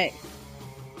 come what may.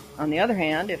 On the other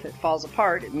hand, if it falls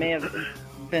apart, it may have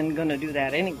been going to do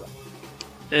that anyway.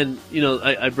 And,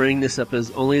 I bring this up as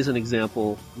only as an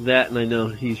example, that, and I know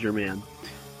he's your man.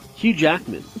 Hugh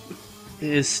Jackman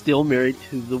is still married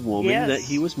to the woman that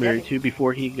he was married to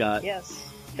before he got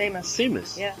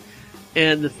famous. Yeah.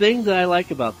 And the thing that I like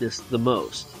about this the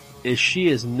most is she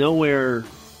is nowhere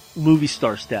movie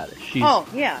star status.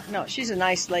 She's a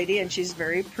nice lady, and she's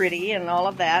very pretty and all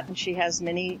of that, and she has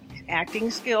many acting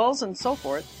skills and so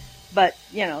forth. But,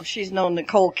 she's no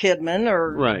Nicole Kidman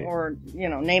or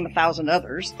name 1,000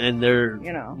 others. And they're,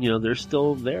 they're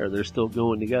still there. They're still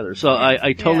going together. So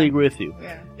I totally agree with you.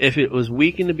 Yeah. If it was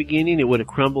weak in the beginning, it would have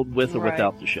crumbled with or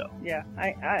without the show. Yeah.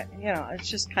 It's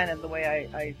just kind of the way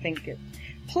I think it.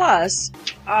 Plus,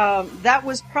 that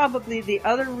was probably the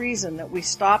other reason that we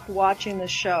stopped watching the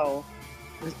show.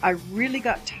 I really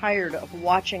got tired of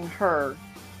watching her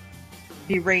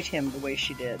berate him the way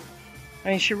she did. I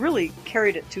mean, she really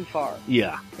carried it too far.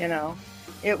 Yeah.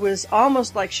 It was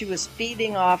almost like she was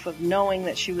feeding off of knowing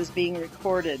that she was being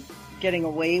recorded, getting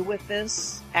away with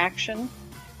this action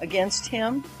against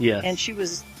him. Yes. And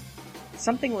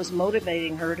something was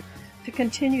motivating her to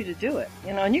continue to do it.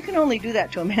 And you can only do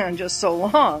that to a man just so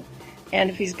long.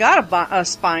 And if he's got a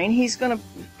spine, he's going to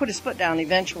put his foot down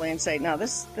eventually and say, "No,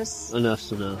 this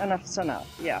enough's enough. Enough's enough."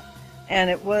 Yeah. And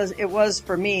it was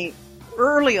for me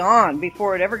early on,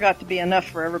 before it ever got to be enough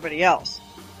for everybody else.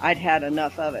 I'd had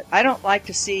enough of it. I don't like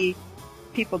to see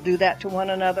people do that to one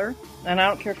another, and I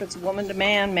don't care if it's woman to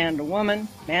man, man to woman,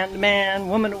 man to man,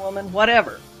 woman to woman,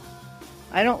 whatever.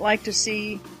 I don't like to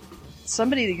see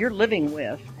somebody that you're living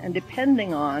with and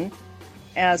depending on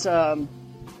as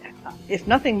if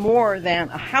nothing more than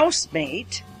a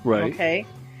housemate. Right. Okay.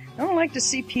 I don't like to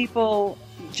see people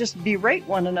just berate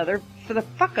one another for the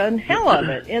fucking hell of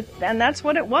it. And that's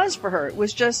what it was for her. It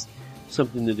was just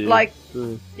something to do. Like,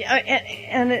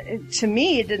 and to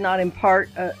me, it did not impart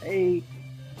a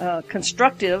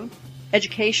constructive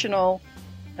educational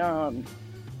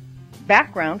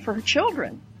background for her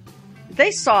children. If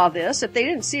they saw this, if they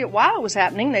didn't see it while it was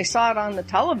happening, they saw it on the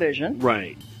television.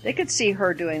 Right. They could see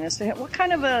her doing this. What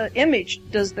kind of an image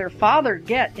does their father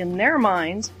get in their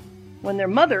minds when their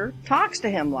mother talks to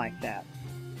him like that?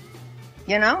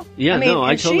 You know? Yeah,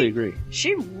 I totally agree.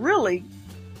 She really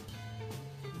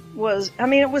was,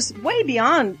 it was way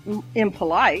beyond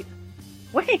impolite.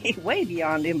 Way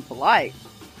beyond impolite.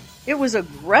 It was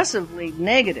aggressively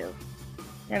negative,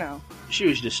 you know. She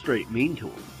was just straight mean to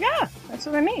him. Yeah, that's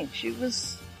what I mean. It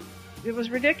was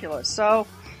ridiculous. So,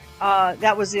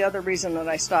 that was the other reason that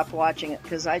I stopped watching it,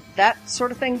 because that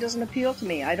sort of thing doesn't appeal to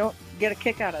me. I don't get a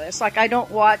kick out of it. It's like I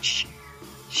don't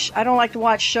like to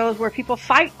watch shows where people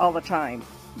fight all the time.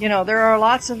 You know, there are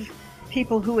lots of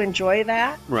people who enjoy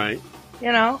that. Right.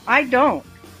 You know, I don't.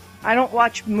 I don't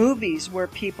watch movies where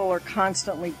people are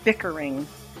constantly bickering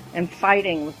and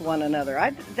fighting with one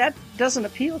another. That doesn't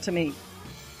appeal to me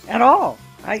at all.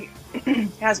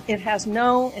 It has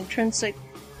no intrinsic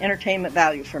entertainment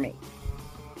value for me.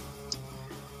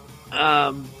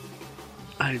 I'm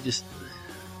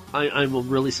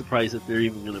really surprised that they're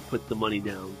even going to put the money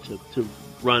down to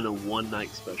run a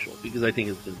one-night special, because I think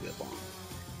it's going to be a bomb.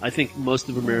 I think most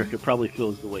of America probably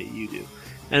feels the way you do.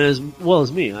 And as well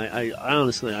as me, I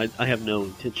honestly, I have no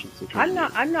intentions of trying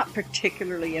I'm not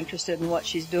particularly interested in what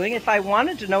she's doing. If I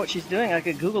wanted to know what she's doing, I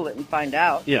could Google it and find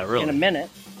out. Yeah, really. In a minute.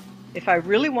 If I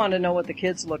really want to know what the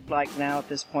kids look like now at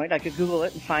this point, I could Google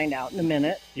it and find out in a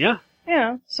minute. Yeah.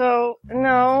 Yeah, so,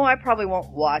 no, I probably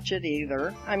won't watch it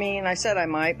either. I mean, I said I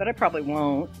might, but I probably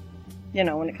won't, you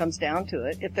know, when it comes down to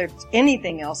it. If there's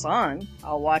anything else on,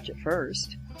 I'll watch it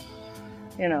first.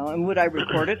 You know, and would I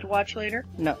record it to watch later?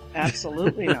 No,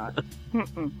 absolutely not.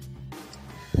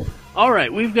 All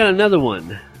right, we've got another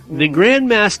one. The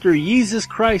Grandmaster Jesus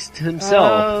Christ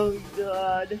himself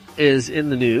God. Is in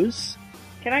the news.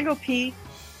 Can I go pee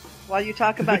while you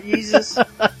talk about Jesus?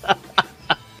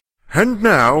 And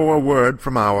now a word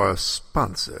from our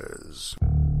sponsors.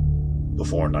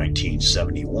 Before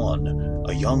 1971,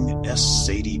 a young S.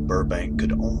 Sadie Burbank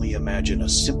could only imagine a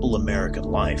simple American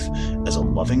life as a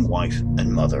loving wife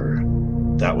and mother.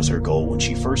 That was her goal when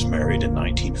she first married in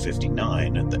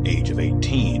 1959 at the age of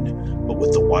 18, but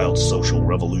with the wild social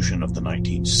revolution of the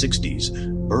 1960s,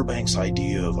 Burbank's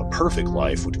idea of a perfect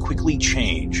life would quickly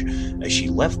change as she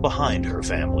left behind her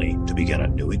family to begin a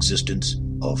new existence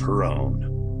of her own.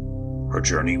 Her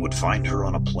journey would find her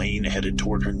on a plane headed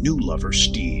toward her new lover,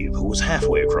 Steve, who was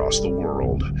halfway across the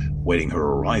world, waiting her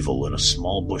arrival in a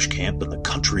small bush camp in the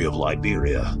country of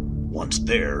Liberia. Once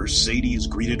there, Sadie is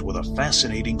greeted with a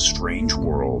fascinating, strange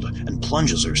world and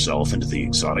plunges herself into the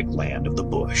exotic land of the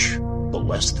bush. But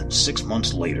less than 6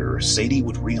 months later, Sadie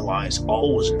would realize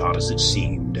all was not as it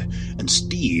seemed, and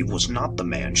Steve was not the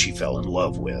man she fell in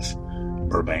love with.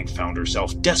 Burbank found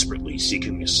herself desperately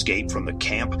seeking escape from the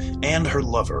camp and her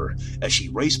lover as she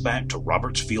raced back to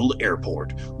Roberts Field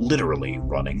Airport, literally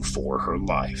running for her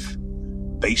life.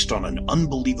 Based on an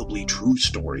unbelievably true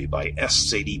story by S.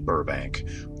 Sadie Burbank,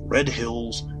 Red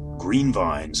Hills, Green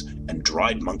Vines, and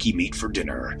Dried Monkey Meat for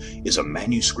Dinner is a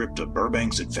manuscript of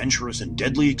Burbank's adventurous and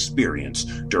deadly experience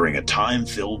during a time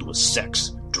filled with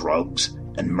sex, drugs,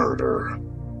 and murder.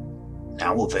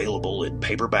 Now available in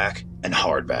paperback and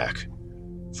hardback.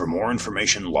 For more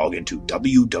information, log into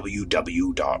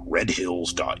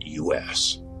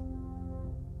www.redhills.us.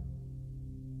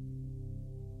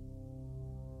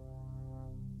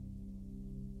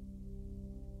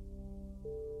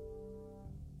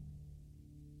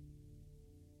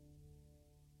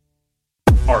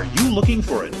 Are you looking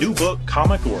for a new book,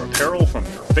 comic, or apparel from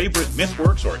your favorite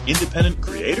MythWorks or independent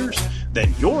creators?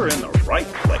 Then you're in the right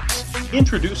place.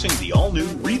 Introducing the all-new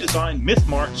redesigned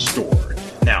MythMart store.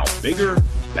 Now bigger,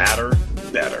 badder,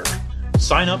 better.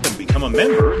 Sign up and become a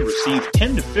member and receive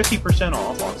 10 to 50%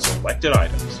 off on selected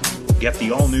items. Get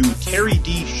the all-new Terry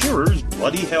D. Shearer's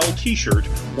Bloody Hell t-shirt,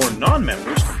 or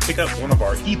non-members can pick up one of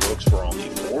our ebooks for only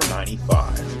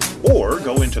 $4.95. Or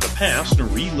go into the past and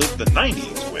relive the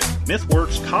 90s with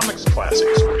MythWorks Comics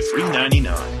Classics for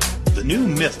 $3.99. The new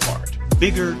MythMart.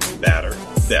 Bigger, badder,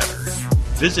 better.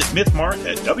 Visit MythMart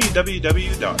at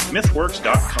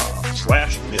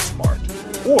www.mythworks.com/MythMart.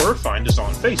 Or find us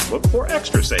on Facebook for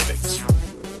extra savings.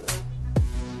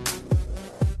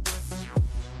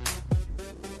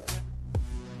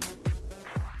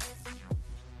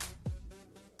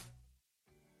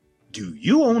 Do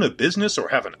you own a business or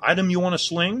have an item you want to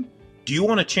sling? Do you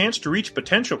want a chance to reach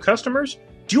potential customers?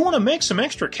 Do you want to make some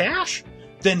extra cash?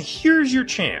 Then here's your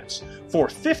chance. For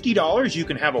 $50, you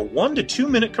can have a 1 to 2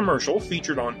 minute commercial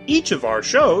featured on each of our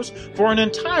shows for an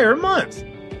entire month.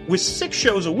 With 6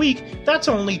 shows a week, that's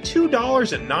only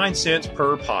 $2.09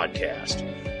 per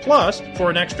podcast. Plus, for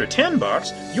an extra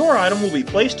 $10, your item will be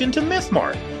placed into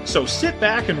MythMart. So sit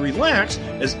back and relax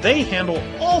as they handle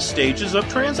all stages of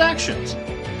transactions.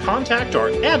 Contact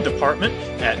our ad department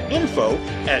at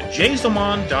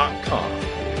info@jazomon.com.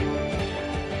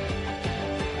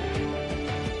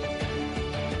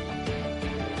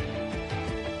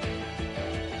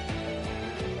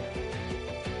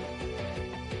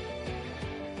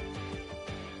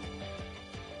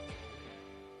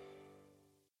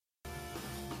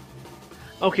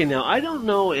 Okay, now, I don't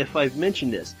know if I've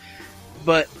mentioned this,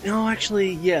 but, no,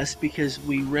 actually, yes, because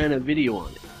we ran a video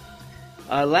on it.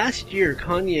 Last year,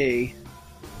 Kanye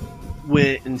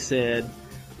went and said,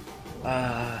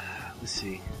 let's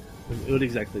see, what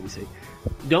exactly did he say?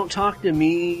 Don't talk to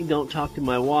me, don't talk to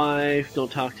my wife, don't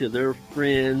talk to their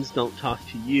friends, don't talk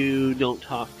to you, don't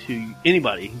talk to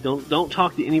anybody, don't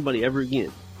talk to anybody ever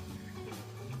again.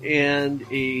 And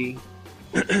a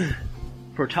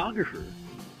photographer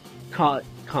caught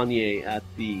Kanye at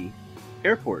the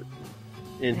airport,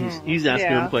 and he's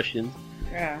asking him questions.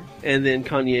 Yeah. And then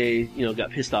Kanye,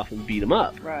 got pissed off and beat him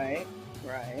up. Right.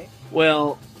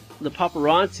 Well, the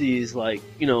paparazzi's like,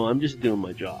 I'm just doing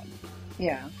my job.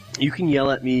 Yeah. You can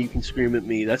yell at me, you can scream at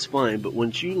me, that's fine, but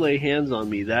once you lay hands on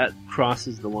me, that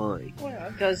crosses the line. Well,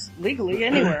 it does legally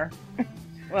anywhere.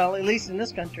 Well, at least in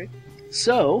this country.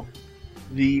 So,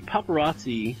 the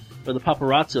paparazzi, or the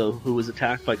paparazzo who was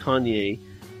attacked by Kanye,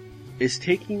 is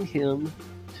taking him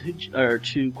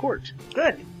to court.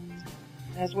 Good.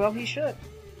 As well he should.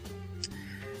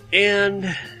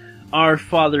 And our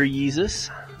father Jesus,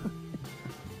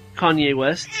 Kanye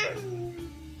West.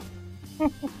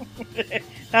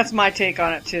 That's my take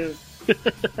on it, too.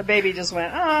 The baby just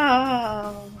went,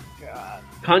 oh, God.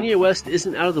 Kanye West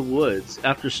isn't out of the woods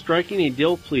after striking a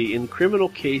deal plea in criminal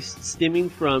case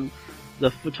stemming from the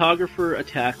photographer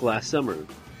attack last summer.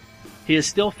 He is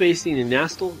still facing a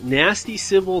nasty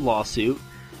civil lawsuit,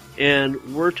 and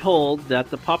we're told that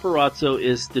the paparazzo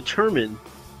is determined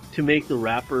to make the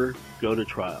rapper go to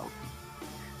trial.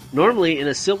 Normally, in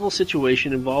a civil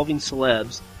situation involving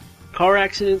celebs, car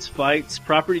accidents, fights,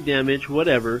 property damage,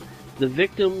 whatever, the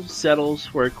victim settles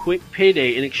for a quick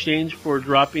payday in exchange for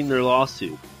dropping their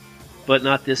lawsuit. But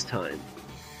not this time.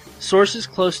 Sources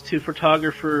close to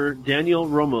photographer Daniel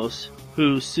Ramos,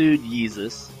 who sued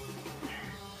Yeezus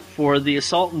for the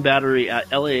assault and battery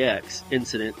at LAX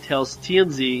incident, tells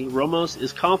TMZ Ramos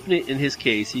is confident in his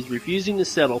case. He's refusing to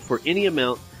settle for any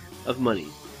amount of money.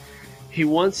 He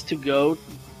wants to go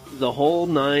the whole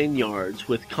 9 yards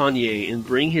with Kanye and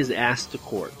bring his ass to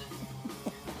court.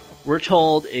 We're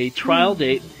told a trial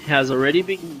date has already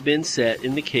been set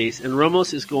in the case, and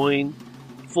Ramos is going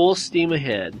full steam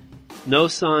ahead. No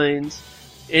signs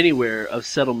anywhere of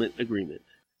settlement agreement.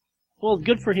 Well,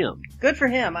 good for him. Good for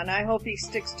him, and I hope he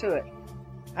sticks to it.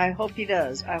 I hope he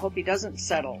does. I hope he doesn't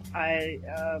settle.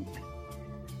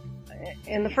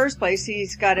 In the first place,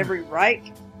 he's got every right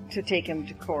to take him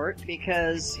to court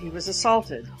because he was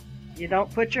assaulted. You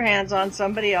don't put your hands on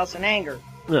somebody else in anger.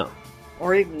 No.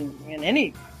 Or even in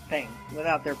anything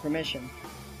without their permission.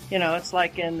 It's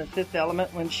like in The Fifth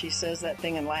Element when she says that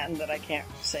thing in Latin that I can't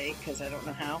say because I don't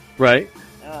know how. Right.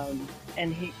 And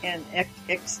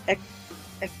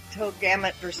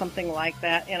ectogamut or something like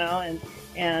that, and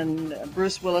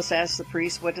Bruce Willis asks the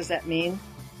priest, what does that mean?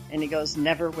 And he goes,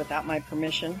 never without my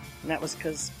permission. And that was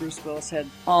because Bruce Willis had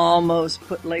almost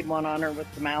laid one on her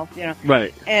with the mouth,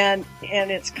 Right. And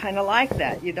it's kind of like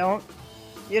that. You don't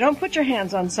put your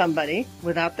hands on somebody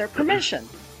without their permission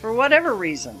for whatever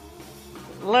reason,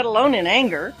 let alone in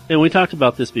anger. And we talked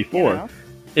about this before.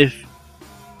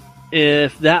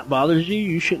 If that bothers you,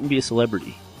 you shouldn't be a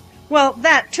celebrity. Well,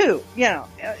 that too,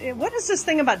 what is this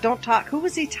thing about don't talk? Who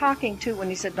was he talking to when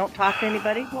he said don't talk to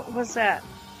anybody? What was that?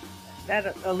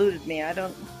 That eluded me. I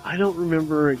don't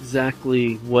remember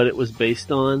exactly what it was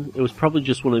based on. It was probably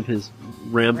just one of his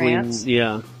rambling. Rants?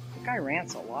 Yeah. The guy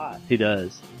rants a lot. He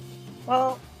does.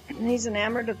 Well, he's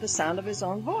enamored of the sound of his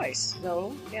own voice.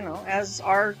 So, as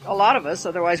are a lot of us.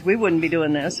 Otherwise, we wouldn't be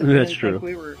doing this if we didn't think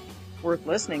we were worth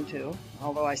listening to.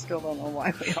 Although I still don't know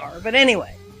why we are. But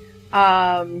anyway.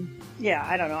 Yeah,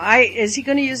 I don't know. Is he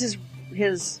going to use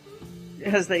his,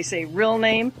 as they say, real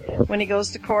name when he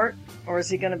goes to court? Or is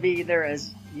he going to be there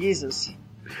as Jesus?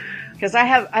 Because I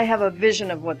have a vision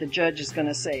of what the judge is going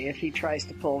to say if he tries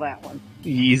to pull that one.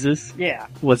 Jesus? Yeah.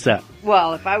 What's that?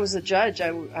 Well, if I was a judge, I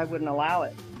wouldn't allow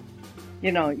it.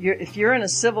 You know, if you're in a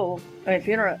civil, if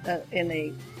you're in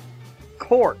a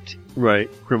court. Right.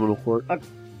 Criminal court.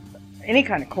 Any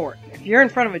kind of court. If you're in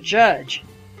front of a judge,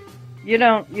 you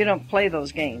don't play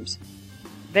those games.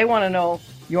 They want to know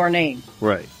your name.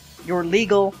 Right. Your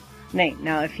legal name.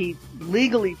 Now, if he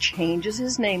legally changes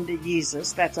his name to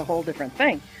Jesus, that's a whole different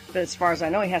thing. But as far as I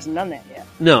know, he hasn't done that yet.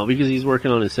 No, because he's working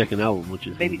on his second album, which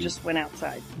is... Baby just went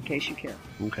outside, in case you care.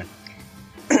 Okay.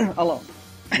 Alone.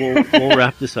 We'll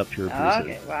wrap this up here.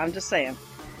 Okay, well, I'm just saying.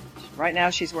 Right now,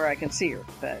 she's where I can see her,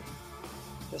 but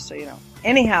just so you know.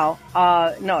 Anyhow,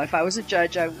 no, if I was a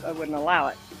judge, I wouldn't allow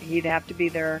it. He'd have to be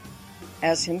there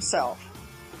as himself.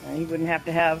 And he wouldn't have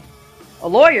to have a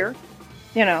lawyer,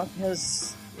 you know,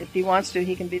 because if he wants to,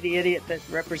 he can be the idiot that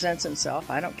represents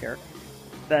himself. I don't care.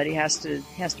 But he has to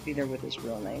be there with his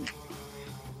real name.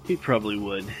 He probably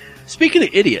would. Speaking of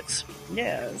idiots.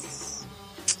 Yes.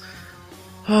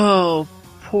 Oh,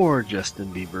 poor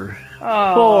Justin Bieber.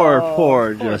 Oh,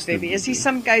 poor Justin baby. Bieber. Is he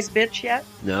some guy's bitch yet?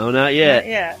 No, not yet. Not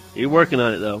yet. He's working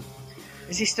on it, though.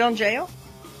 Is he still in jail?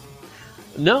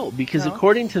 No, because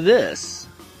according to this,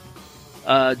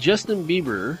 Justin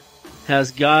Bieber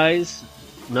has guys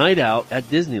night out at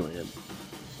Disneyland.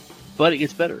 But it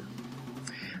gets better.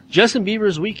 Justin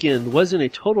Bieber's weekend wasn't a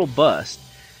total bust,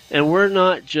 and we're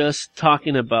not just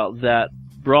talking about that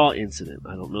bra incident.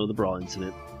 I don't know the bra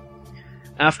incident.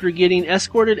 After getting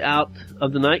escorted out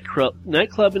of the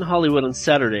nightclub in Hollywood on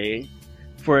Saturday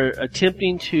for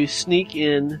attempting to sneak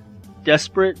in,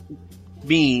 desperate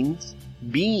being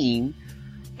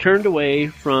turned away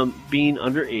from being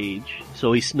underage,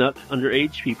 so he snuck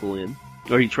underage people in,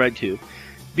 or he tried to.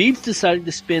 Biebs decided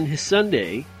to spend his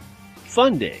Sunday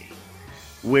fun day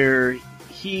where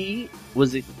he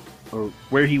went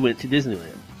to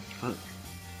Disneyland.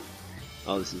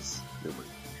 Oh, this is never mind.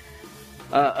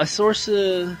 A source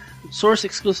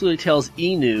exclusively tells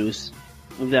E! News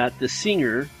that the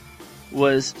singer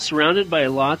was surrounded by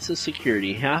lots of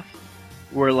security. Half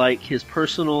were like his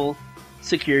personal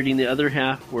security, and the other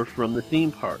half were from the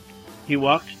theme park. He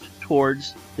walked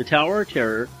towards the Tower of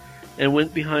Terror and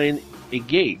went behind a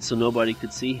gate so nobody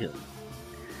could see him.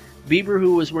 Bieber,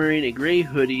 who was wearing a gray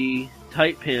hoodie,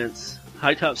 tight pants,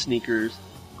 high-top sneakers,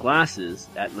 glasses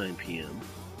at 9 p.m.,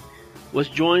 was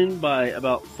joined by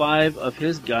about 5 of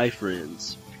his guy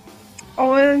friends.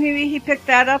 Oh, well, maybe he picked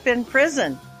that up in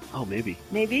prison. Oh, maybe.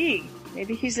 Maybe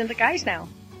he's into guys now,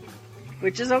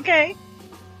 which is okay.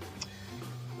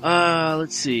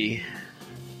 Let's see.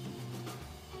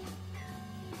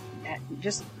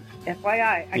 Just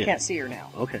FYI, I can't see her now.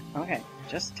 Okay.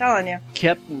 Just telling you.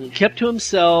 Kept to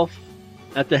himself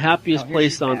at the happiest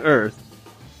place on earth,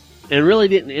 and really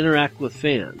didn't interact with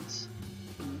fans.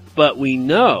 But we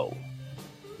know,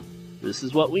 this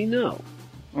is what we know.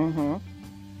 Mm-hmm.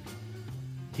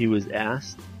 He was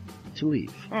asked to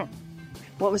leave.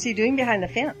 What was he doing behind the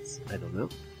fence? I don't know.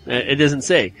 It doesn't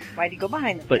say. Why'd he go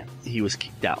behind the fence? But he was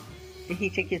kicked out. Did he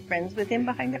take his friends with him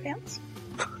behind the fence?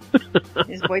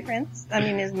 His boyfriends? I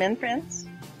mean, his men friends?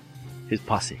 His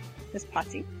posse. His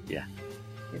posse? Yeah.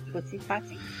 His pussy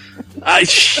posse?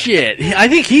 Shit. I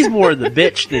think he's more the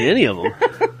bitch than any of them.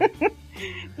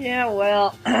 Yeah,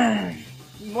 well,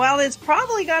 it's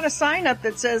probably got a sign up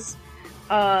that says,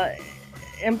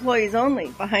 employees only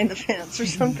behind the fence or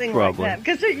something like that.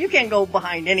 Because you can't go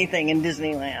behind anything in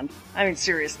Disneyland. I mean,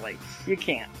 seriously. You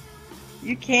can't.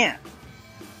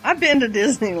 I've been to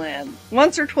Disneyland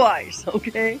once or twice,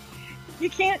 okay? You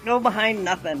can't go behind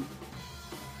nothing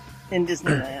in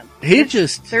Disneyland.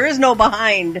 There is no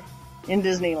behind in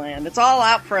Disneyland. It's all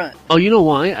out front. Oh, you know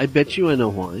why? I bet you I know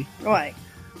why. Why?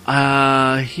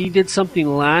 He did something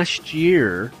last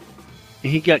year,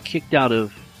 and he got kicked out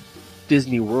of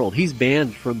Disney World. He's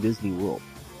banned from Disney World.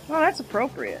 Well, that's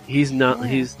appropriate. He's not. Yeah.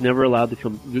 He's never allowed to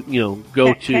come.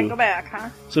 Go to. Can't go back, huh?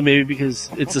 So maybe because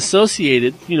it's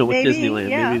associated, with Disneyland.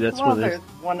 Yeah. Maybe that's well, they're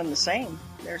one and the same.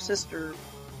 They're sister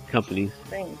companies.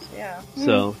 Things, yeah.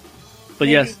 So, but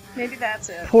yes, maybe that's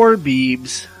it. Poor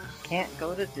Biebs. Can't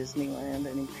go to Disneyland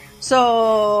anymore.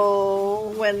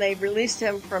 So when they released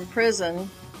him from prison,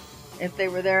 if they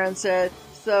were there and said,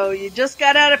 "So you just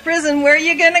got out of prison, where are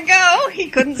you gonna go?" He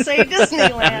couldn't say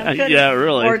Disneyland, could yeah,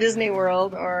 really, or Disney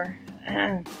World, or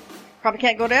probably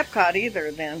can't go to Epcot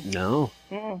either. Then no,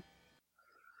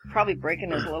 probably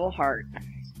breaking his little heart.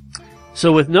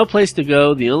 So with no place to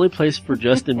go, the only place for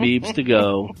Justin Biebs to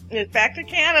go is back to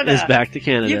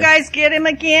Canada. You guys get him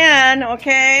again,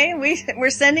 okay? We're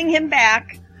sending him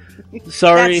back.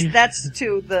 Sorry, that's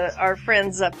to our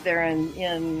friends up there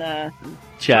in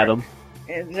Chatham.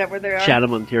 Is that where they are?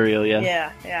 Chatham, Ontario,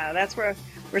 yeah. Yeah. That's where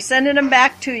we're sending them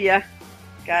back to you,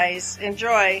 guys.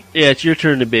 Enjoy. Yeah, it's your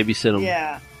turn to babysit them.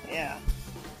 Yeah.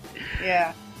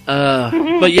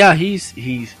 But yeah,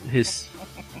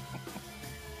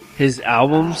 his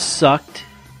album sucked.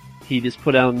 He just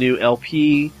put out a new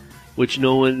LP, which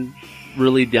no one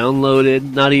really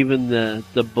downloaded. Not even the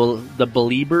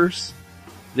Beliebers.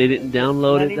 They didn't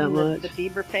download it that much. The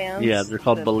Bieber fans. Yeah, they're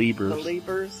called Beliebers.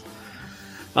 Beliebers.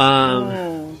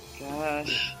 Oh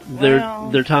gosh.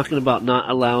 They're talking about not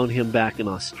allowing him back in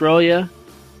Australia.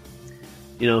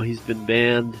 You know, he's been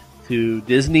banned to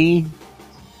Disney.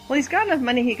 Well, he's got enough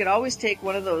money. He could always take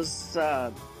one of those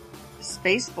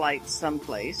space flights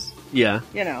someplace. Yeah.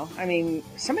 You know, I mean,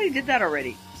 somebody did that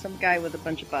already. Some guy with a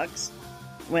bunch of bucks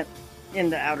went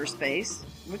into outer space.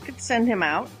 We could send him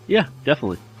out. Yeah,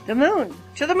 definitely. The moon.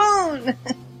 To the moon.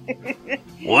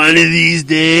 One of these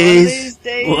days.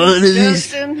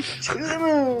 Justin, to the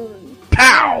moon.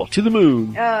 Pow! To the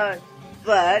moon.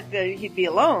 But he'd be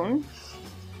alone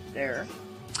there.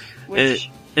 Which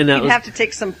and he'd have to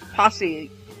take some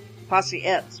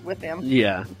posse-ettes with him.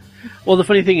 Yeah. Well, the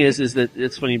funny thing is that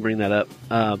it's funny you bring that up.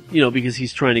 You know, because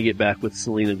he's trying to get back with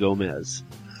Selena Gomez.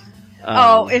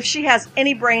 If she has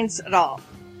any brains at all,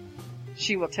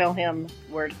 she will tell him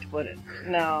where to put it.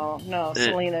 No,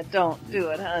 Selena, don't do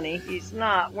it, honey. He's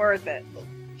not worth it.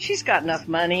 She's got enough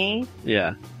money.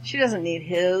 Yeah. She doesn't need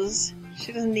his.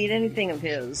 She doesn't need anything of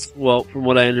his. Well, from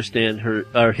what I understand,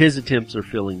 his attempts are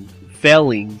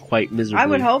failing quite miserably. I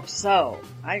would hope so.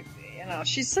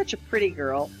 She's such a pretty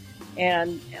girl,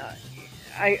 and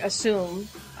I assume,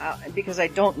 because I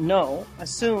don't know,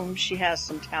 she has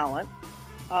some talent.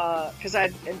 Because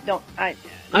I've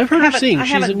heard her sing. I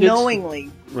She's haven't knowingly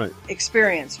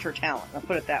experienced her talent. I'll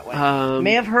put it that way.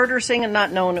 May have heard her sing and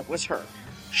not known it was her.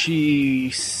 She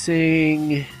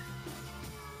sang.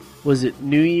 Was it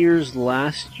New Year's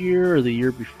last year or the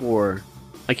year before?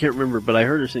 I can't remember, but I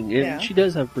heard her sing. And she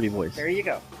does have a pretty voice. There you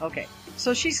go. Okay,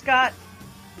 so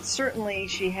certainly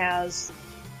she has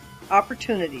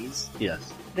opportunities.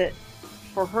 Yes. That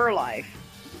for her life,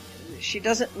 she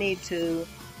doesn't need to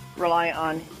rely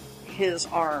on his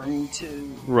arm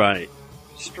to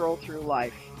stroll through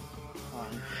life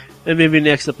on. And maybe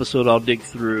next episode I'll dig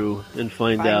through and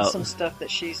find out some stuff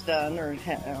that she's done or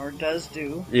does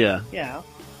do. Yeah. Yeah.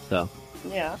 So.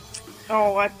 Yeah.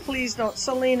 Oh, please don't,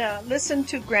 Selena. Listen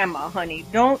to Grandma, honey.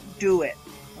 Don't do it.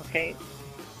 Okay.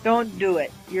 Don't do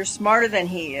it. You're smarter than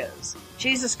he is.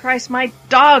 Jesus Christ, my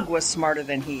dog was smarter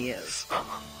than he is.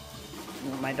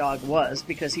 Well, my dog was,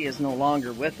 because he is no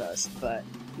longer with us, but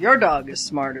your dog is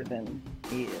smarter than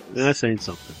he is. That's saying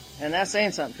something. And that's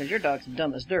saying something, because your dog's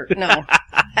dumb as dirt. No,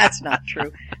 that's not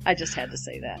true. I just had to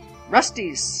say that.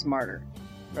 Rusty's smarter.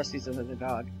 Rusty's another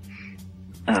dog.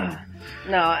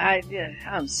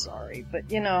 I'm sorry, but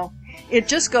it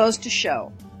just goes to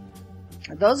show.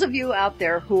 Those of you out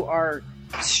there who are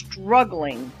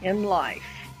struggling in life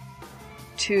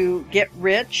to get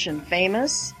rich and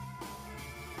famous,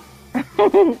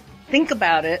 think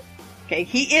about it. Okay,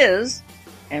 he is,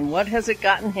 and what has it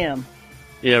gotten him?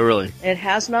 Yeah, really. It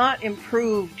has not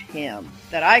improved him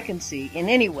that I can see in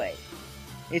any way.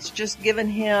 It's just given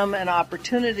him an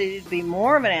opportunity to be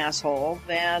more of an asshole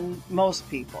than most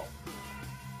people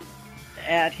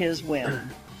at his whim.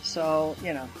 So,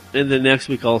 And then next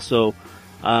week also,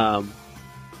 I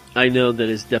know that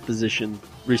his deposition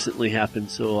recently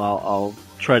happened, so I'll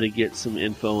try to get some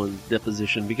info on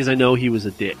deposition, because I know he was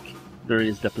a dick during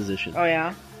his deposition. Oh,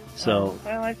 yeah? So,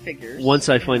 well, I figured. Once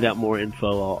I find out more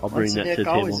info, I'll bring that to the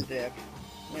table. Always a dick.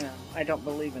 I don't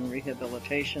believe in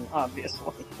rehabilitation,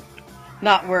 obviously.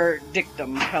 Not where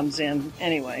dictum comes in,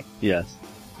 anyway. Yes.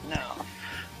 No.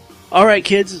 All right,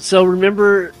 kids. So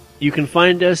remember, you can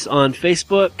find us on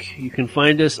Facebook. You can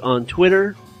find us on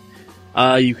Twitter.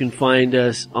 You can find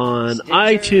us on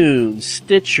iTunes,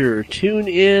 Stitcher,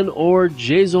 TuneIn, or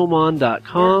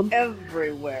jzomon.com. We're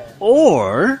everywhere.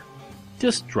 Or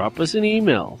just drop us an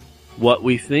email.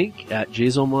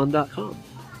 whatwethink@jzomon.com.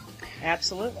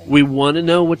 Absolutely. We want to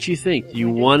know what you think. Do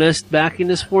you want us back in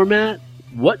this format?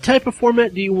 What type of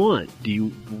format do you want?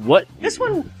 This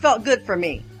one felt good for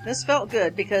me. This felt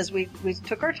good because we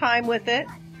took our time with it.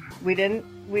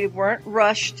 We weren't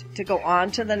rushed to go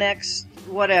on to the next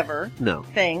whatever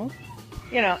thing.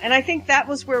 And I think that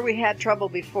was where we had trouble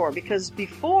before, because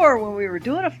before, when we were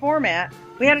doing a format,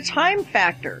 we had a time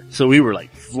factor. So we were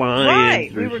like flying.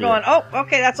 Right. We were going,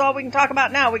 okay, that's all we can talk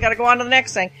about now. We got to go on to the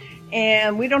next thing.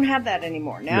 And we don't have that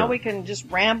anymore. Now we can just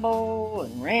ramble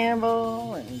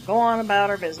and go on about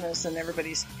our business, and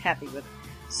everybody's happy with it.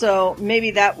 So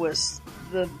maybe that was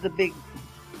the big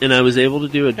And I was able to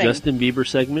do a thing. Justin Bieber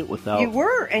segment without... You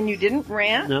were, and you didn't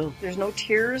rant. No. There's no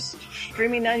tears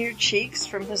streaming down your cheeks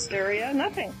from hysteria.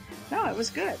 Nothing. No, it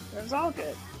was good. It was all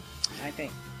good, I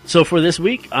think. So for this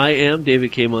week, I am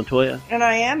David K. Montoya. And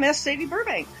I am Miss Sadie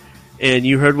Burbank. And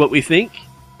you heard what we think,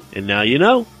 and now you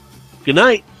know. Good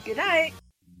night. Good night.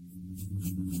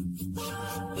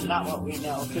 Not what we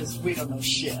know, because we don't know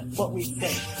shit. What we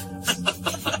think.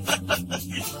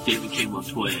 David K.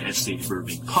 Montoya, S.F.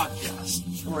 Burbank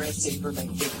Podcast. Or S.F.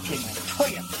 Burbank, David K.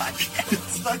 Montoya Podcast.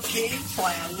 It's the game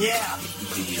plan, yeah.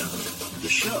 The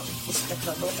show.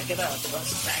 Don't make it up.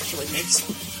 Let's actually make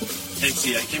some. And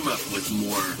see, I came up with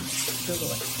more...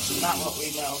 Google it. Not what we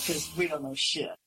know, because we don't know shit.